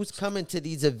 who's coming to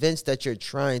these events that you're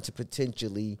trying to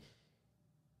potentially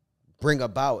bring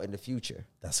about in the future?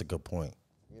 That's a good point.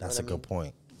 That's a what I mean? good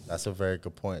point. That's a very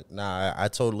good point. Nah, I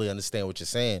totally understand what you're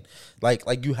saying.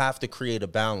 Like you have to create a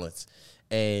balance.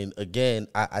 And again,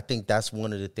 I think that's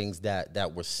one of the things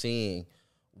that we're seeing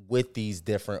with these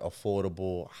different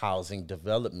affordable housing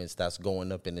developments that's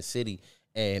going up in the city.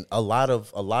 And a lot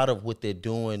of what they're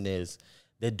doing is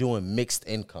they're doing mixed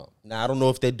income. Now, I don't know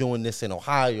if they're doing this in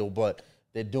Ohio, but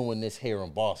they're doing this here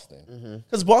in Boston.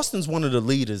 Because Boston's one of the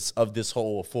leaders of this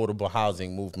whole affordable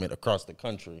housing movement across the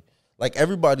country. Like,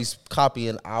 everybody's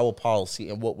copying our policy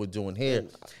and what we're doing here.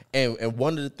 And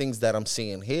one of the things that I'm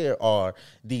seeing here are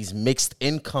these mixed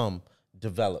income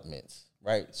developments,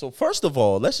 right? So first of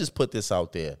all, let's just put this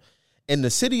out there. In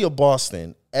the city of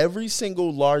Boston, every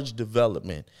single large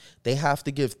development, they have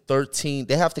to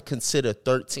consider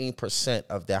 13%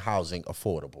 of their housing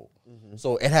affordable.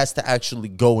 So it has to actually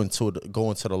go into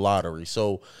the lottery.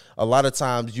 So a lot of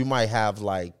times you might have,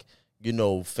 like, you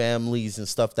know, families and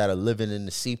stuff that are living in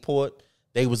the seaport.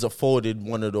 They was afforded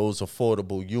one of those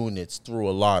affordable units through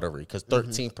a lottery because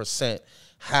 13%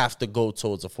 have to go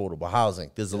towards affordable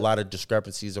housing. There's a lot of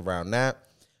discrepancies around that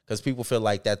because people feel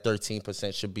like that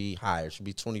 13% should be higher, should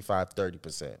be 25,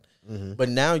 30%. But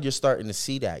now you're starting to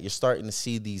see that. You're starting to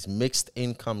see these mixed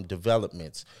income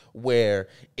developments where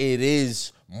it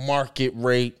is market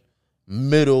rate,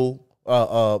 market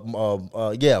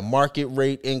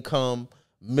rate income,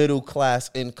 middle class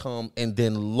income, and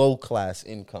then low class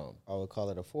income. I would call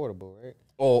it affordable, right?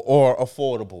 Or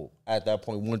affordable at that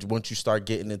point once you start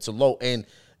getting into low. And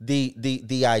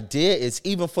the idea is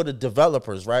even for the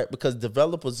developers, right? Because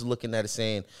developers are looking at it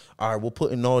saying, all right, we're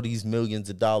putting all these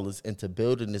millions of dollars into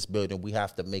building this building. We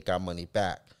have to make our money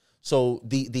back. So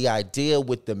the idea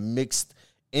with the mixed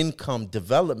income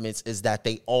developments is that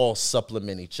they all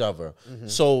supplement each other.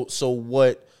 So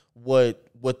what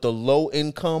the low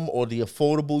income or the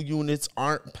affordable units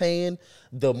aren't paying,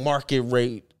 the market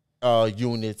rate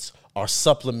units are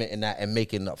supplementing that and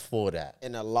making up for that.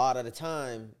 And a lot of the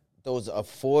time, those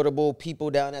affordable people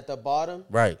down at the bottom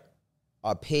Right.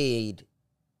 are paid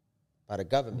by the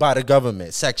government. By the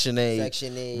government, Section 8,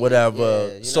 Section 8, whatever. yeah,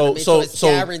 you know so what I mean? so It's so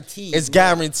guaranteed. It's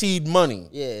guaranteed money.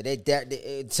 Yeah,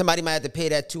 somebody might have to pay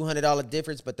that $200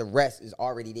 difference, but the rest is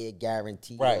already there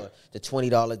guaranteed. Right. Or the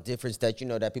 $20 difference that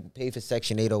that people pay for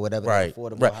Section 8 or whatever. Right. The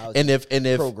affordable Right. housing And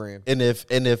if program. and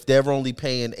if they're only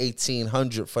paying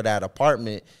 $1,800 for that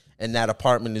apartment, and that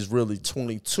apartment is really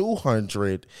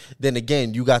 $2,200, then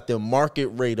again, you got the market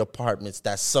rate apartments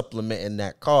that supplementing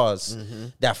that cost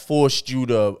that forced you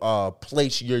to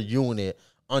place your unit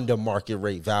under market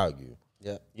rate value.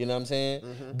 Yeah. You know what I'm saying?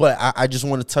 But I just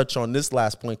want to touch on this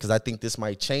last point because I think this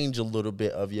might change a little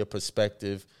bit of your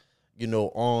perspective,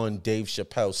 on Dave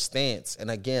Chappelle's stance.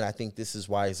 And again, I think this is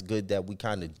why it's good that we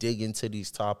kind of dig into these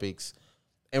topics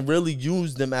and really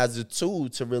use them as a tool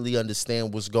to really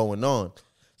understand what's going on.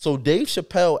 So Dave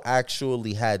Chappelle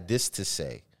actually had this to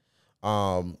say,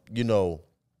 about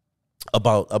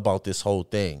this whole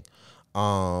thing.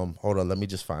 Hold on, let me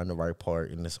just find the right part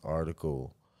in this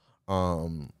article.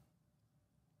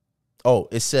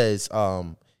 It says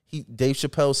Dave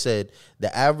Chappelle said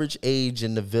the average age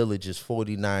in the village is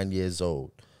 49 years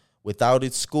old. Without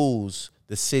its schools,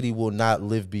 the city will not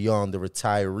live beyond the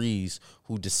retirees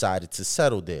who decided to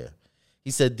settle there.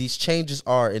 He said these changes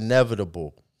are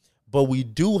inevitable, but we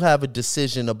do have a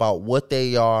decision about what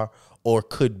they are or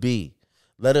could be.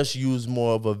 Let us use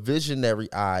more of a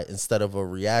visionary eye instead of a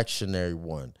reactionary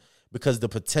one, because the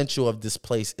potential of this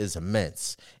place is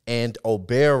immense. And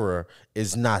O'Bara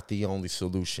is not the only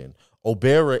solution.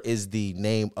 O'Bara is the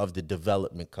name of the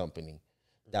development company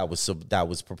that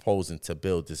was proposing to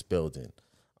build this building.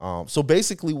 So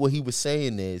basically what he was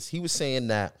saying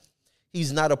that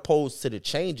he's not opposed to the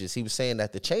changes. He was saying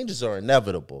that the changes are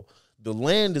inevitable. The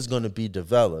land is going to be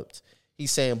developed.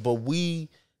 He's saying, but we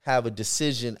have a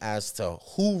decision as to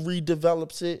who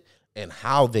redevelops it and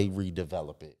how they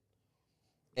redevelop it.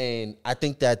 And I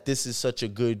think that this is such a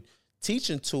good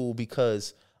teaching tool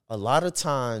because a lot of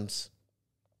times,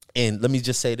 and let me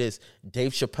just say this,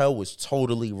 Dave Chappelle was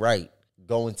totally right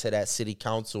going to that city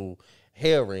council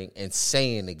hearing and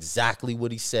saying exactly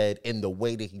what he said in the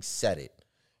way that he said it.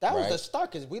 That was right? the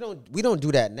start because we don't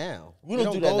do that now. We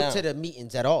don't do that go now. to the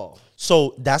meetings at all.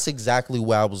 So that's exactly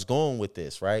where I was going with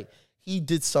this, right? He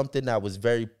did something that was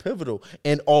very pivotal.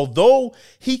 And although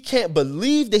he can't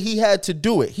believe that he had to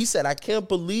do it, he said, I can't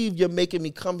believe you're making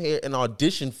me come here and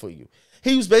audition for you.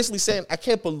 He was basically saying, I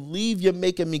can't believe you're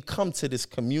making me come to this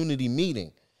community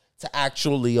meeting to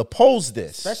actually oppose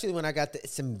this. Especially when I got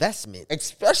this investment.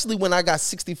 Especially when I got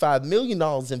 $65 million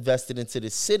invested into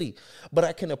this city. But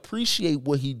I can appreciate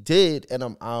what he did,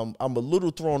 and I'm a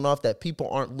little thrown off that people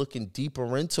aren't looking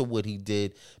deeper into what he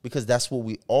did, because that's what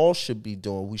we all should be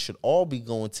doing. We should all be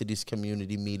going to these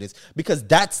community meetings, because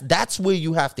that's where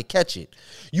you have to catch it.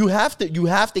 You have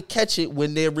to catch it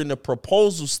when they're in the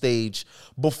proposal stage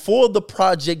before the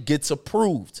project gets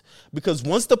approved. Because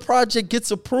once the project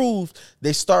gets approved,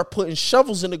 they start putting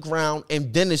shovels in the ground,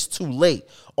 and then it's too late.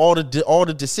 All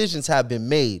the decisions have been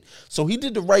made. So he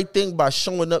did the right thing by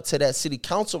showing up to that city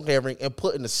council hearing and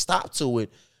putting a stop to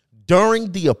it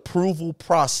during the approval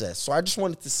process. So I just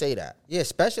wanted to say that. Yeah,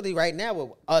 especially right now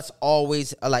with us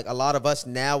always, like a lot of us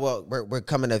now, we're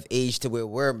coming of age to where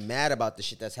we're mad about the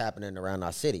shit that's happening around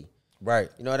our city. Right.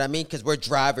 You know what I mean? Because we're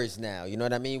drivers now. You know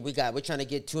what I mean? We're trying to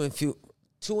get to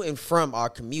and from our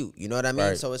commute. You know what I mean?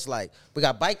 Right. So it's like we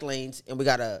got bike lanes, and we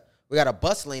got a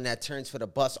bus lane that turns for the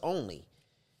bus only.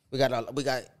 We got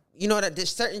you know that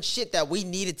there's certain shit that we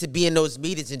needed to be in those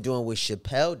meetings and doing what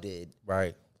Chappelle did.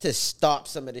 Right. To stop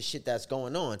some of the shit that's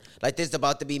going on. Like there's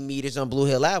about to be meters on Blue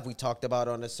Hill Ave. We talked about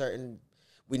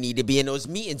we need to be in those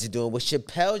meetings and doing what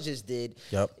Chappelle just did.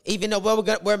 Yep. Even though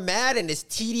we're mad and it's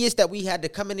tedious that we had to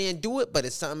come in there and do it, but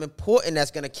it's something important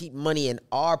that's going to keep money in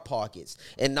our pockets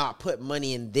and not put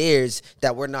money in theirs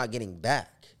that we're not getting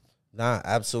back. Nah,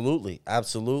 absolutely.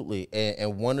 Absolutely.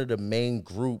 And one of the main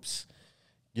groups,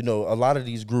 you know, a lot of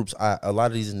these groups, a lot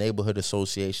of these neighborhood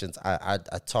associations I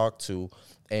talk to,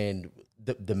 and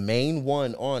the main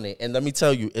one on it, and let me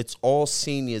tell you, it's all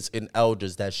seniors and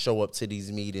elders that show up to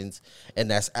these meetings, and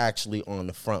that's actually on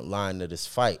the front line of this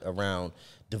fight around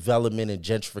development and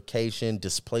gentrification,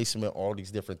 displacement, all these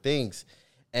different things.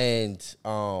 And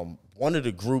one of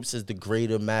the groups is the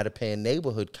Greater Mattapan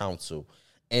Neighborhood Council,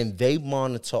 and they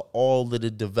monitor all of the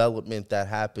development that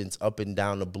happens up and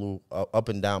down Blue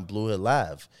Hill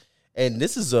Ave. And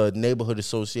this is a neighborhood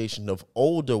association of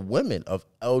older women, of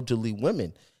elderly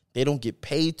women. They don't get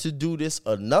paid to do this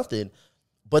or nothing,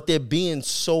 but they're being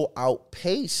so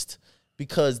outpaced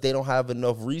because they don't have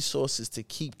enough resources to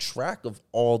keep track of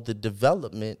all the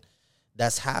development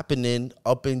that's happening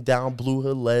up and down Blue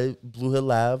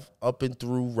Hill Ave, up and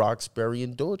through Roxbury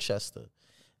and Dorchester.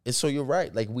 And so you're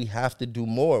right. Like, we have to do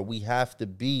more. We have to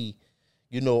be,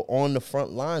 you know, on the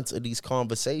front lines of these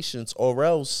conversations, or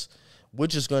else we're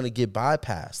just going to get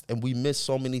bypassed. And we miss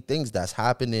so many things that's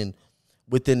happening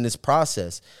within this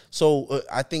process. So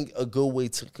I think a good way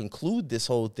to conclude this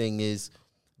whole thing is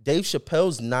Dave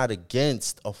Chappelle's not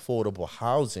against affordable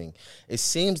housing. It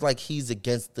seems like he's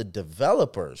against the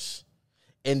developers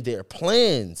and their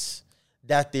plans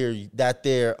that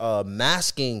they're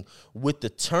masking with the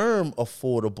term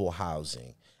affordable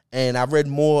housing. And I read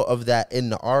more of that in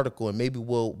the article, and maybe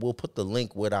we'll put the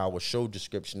link with our show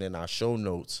description in our show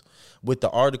notes with the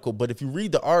article. But if you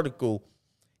read the article,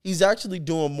 he's actually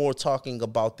doing more talking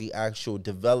about the actual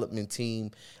development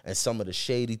team and some of the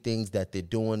shady things that they're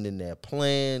doing in their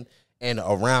plan and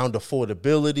around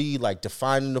affordability, like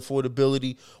defining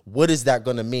affordability. What is that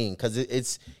going to mean?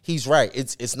 Because he's right.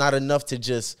 It's not enough to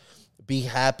just be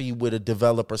happy with a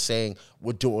developer saying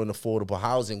we're doing affordable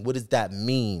housing. What does that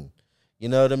mean? You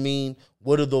know what I mean?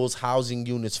 What are those housing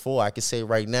units for? I can say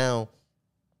right now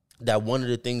that one of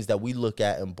the things that we look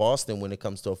at in Boston when it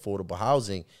comes to affordable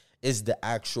housing is the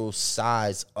actual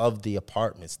size of the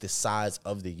apartments, the size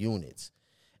of the units.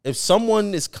 If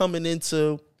someone is coming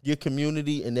into your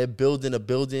community and they're building a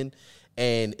building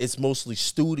and it's mostly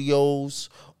studios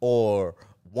or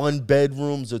 1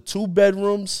 bedrooms or 2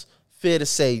 bedrooms, fair to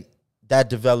say that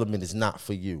development is not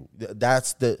for you.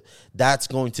 That's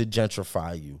going to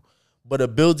gentrify you. But a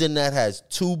building that has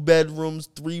 2 bedrooms,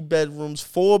 3 bedrooms,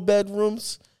 4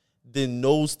 bedrooms, then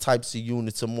those types of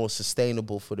units are more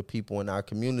sustainable for the people in our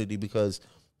community, because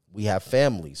we have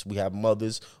families. We have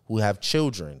mothers who have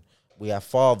children. We have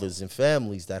fathers and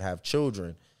families that have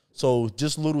children. So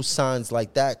just little signs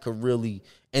like that could really,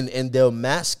 and they'll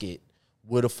mask it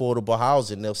with affordable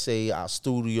housing. They'll say our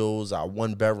studios, our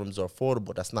 1 bedrooms are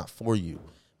affordable. That's not for you,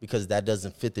 because that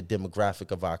doesn't fit the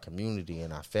demographic of our community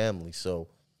and our family. So,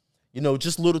 you know,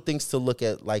 just little things to look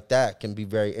at like that can be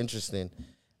very interesting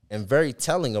and very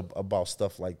telling about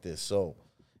stuff like this. So,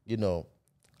 you know,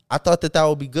 I thought that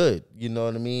would be good, you know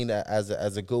what I mean, as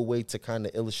a good way to kind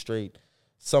of illustrate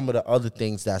some of the other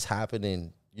things that's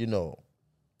happening, you know,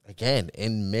 again,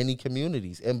 in many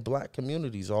communities, in Black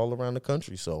communities all around the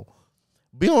country. So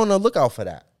be on the lookout for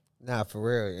that. Nah, for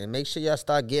real. And make sure y'all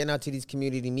start getting out to these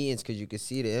community meetings, because you can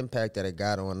see the impact that it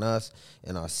got on us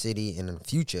and our city and the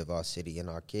future of our city and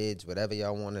our kids, whatever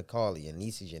y'all want to call it, your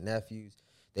nieces, your nephews.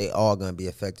 They all going to be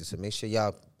affected. So make sure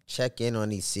y'all check in on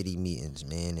these city meetings,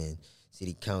 man, and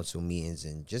city council meetings,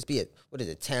 and just be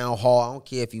at town hall. I don't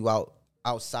care if you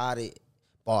outside of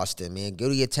Boston, man. Go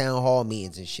to your town hall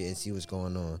meetings and shit and see what's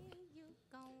going on.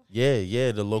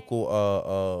 Yeah, the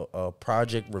local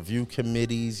project review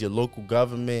committees, your local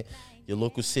government, your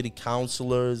local city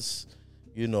councilors,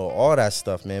 you know, all that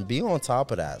stuff, man. Be on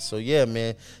top of that. So yeah,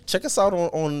 man, check us out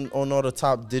on all the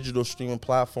top digital streaming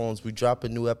platforms. We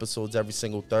dropping new episodes every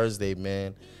single Thursday,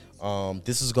 man.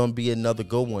 This is gonna be another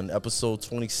good one, episode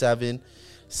 27,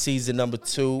 season number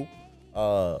 2.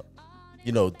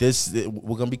 You know,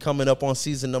 we're gonna be coming up on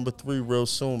season number 3 real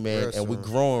soon, man. And we're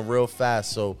growing real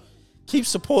fast. So keep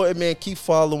supporting, man. Keep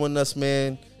following us,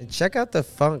 man. And check out the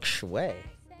feng shui.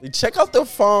 Check out the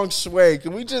feng shui.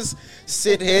 Can we just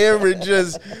sit here and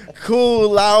just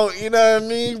cool out? You know what I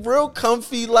mean? Real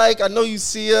comfy. Like, I know you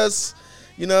see us.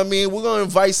 You know what I mean? We're going to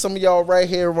invite some of y'all right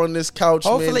here on this couch,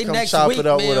 hopefully man. Come next chop week, it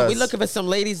up man. with us. We're looking for some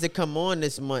ladies to come on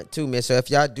this month, too, man. So if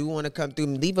y'all do want to come through,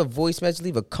 leave a voice message,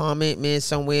 leave a comment, man,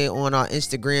 somewhere on our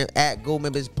Instagram, at Gold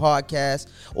Members Podcast,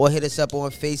 or hit us up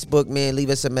on Facebook, man. Leave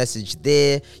us a message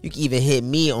there. You can even hit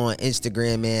me on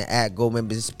Instagram, man, at Gold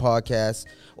Members Podcast,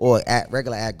 or at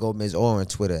Gold Members, or on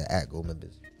Twitter, at Gold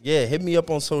Members. Yeah, hit me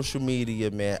up on social media,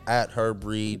 man, at Herb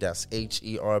Reed. That's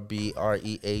HERBREAD.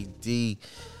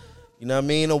 You know what I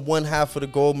mean? On one half of the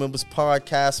Gold Members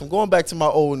Podcast. I'm going back to my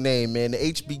old name, man. The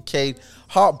HBK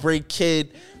Heartbreak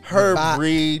Kid, Herb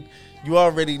Reed. You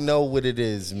already know what it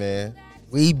is, man.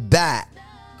 We back.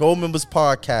 Gold Members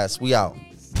Podcast. We out.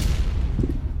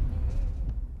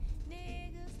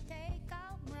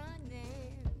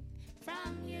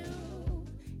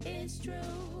 It's true,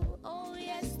 oh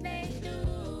yes they do.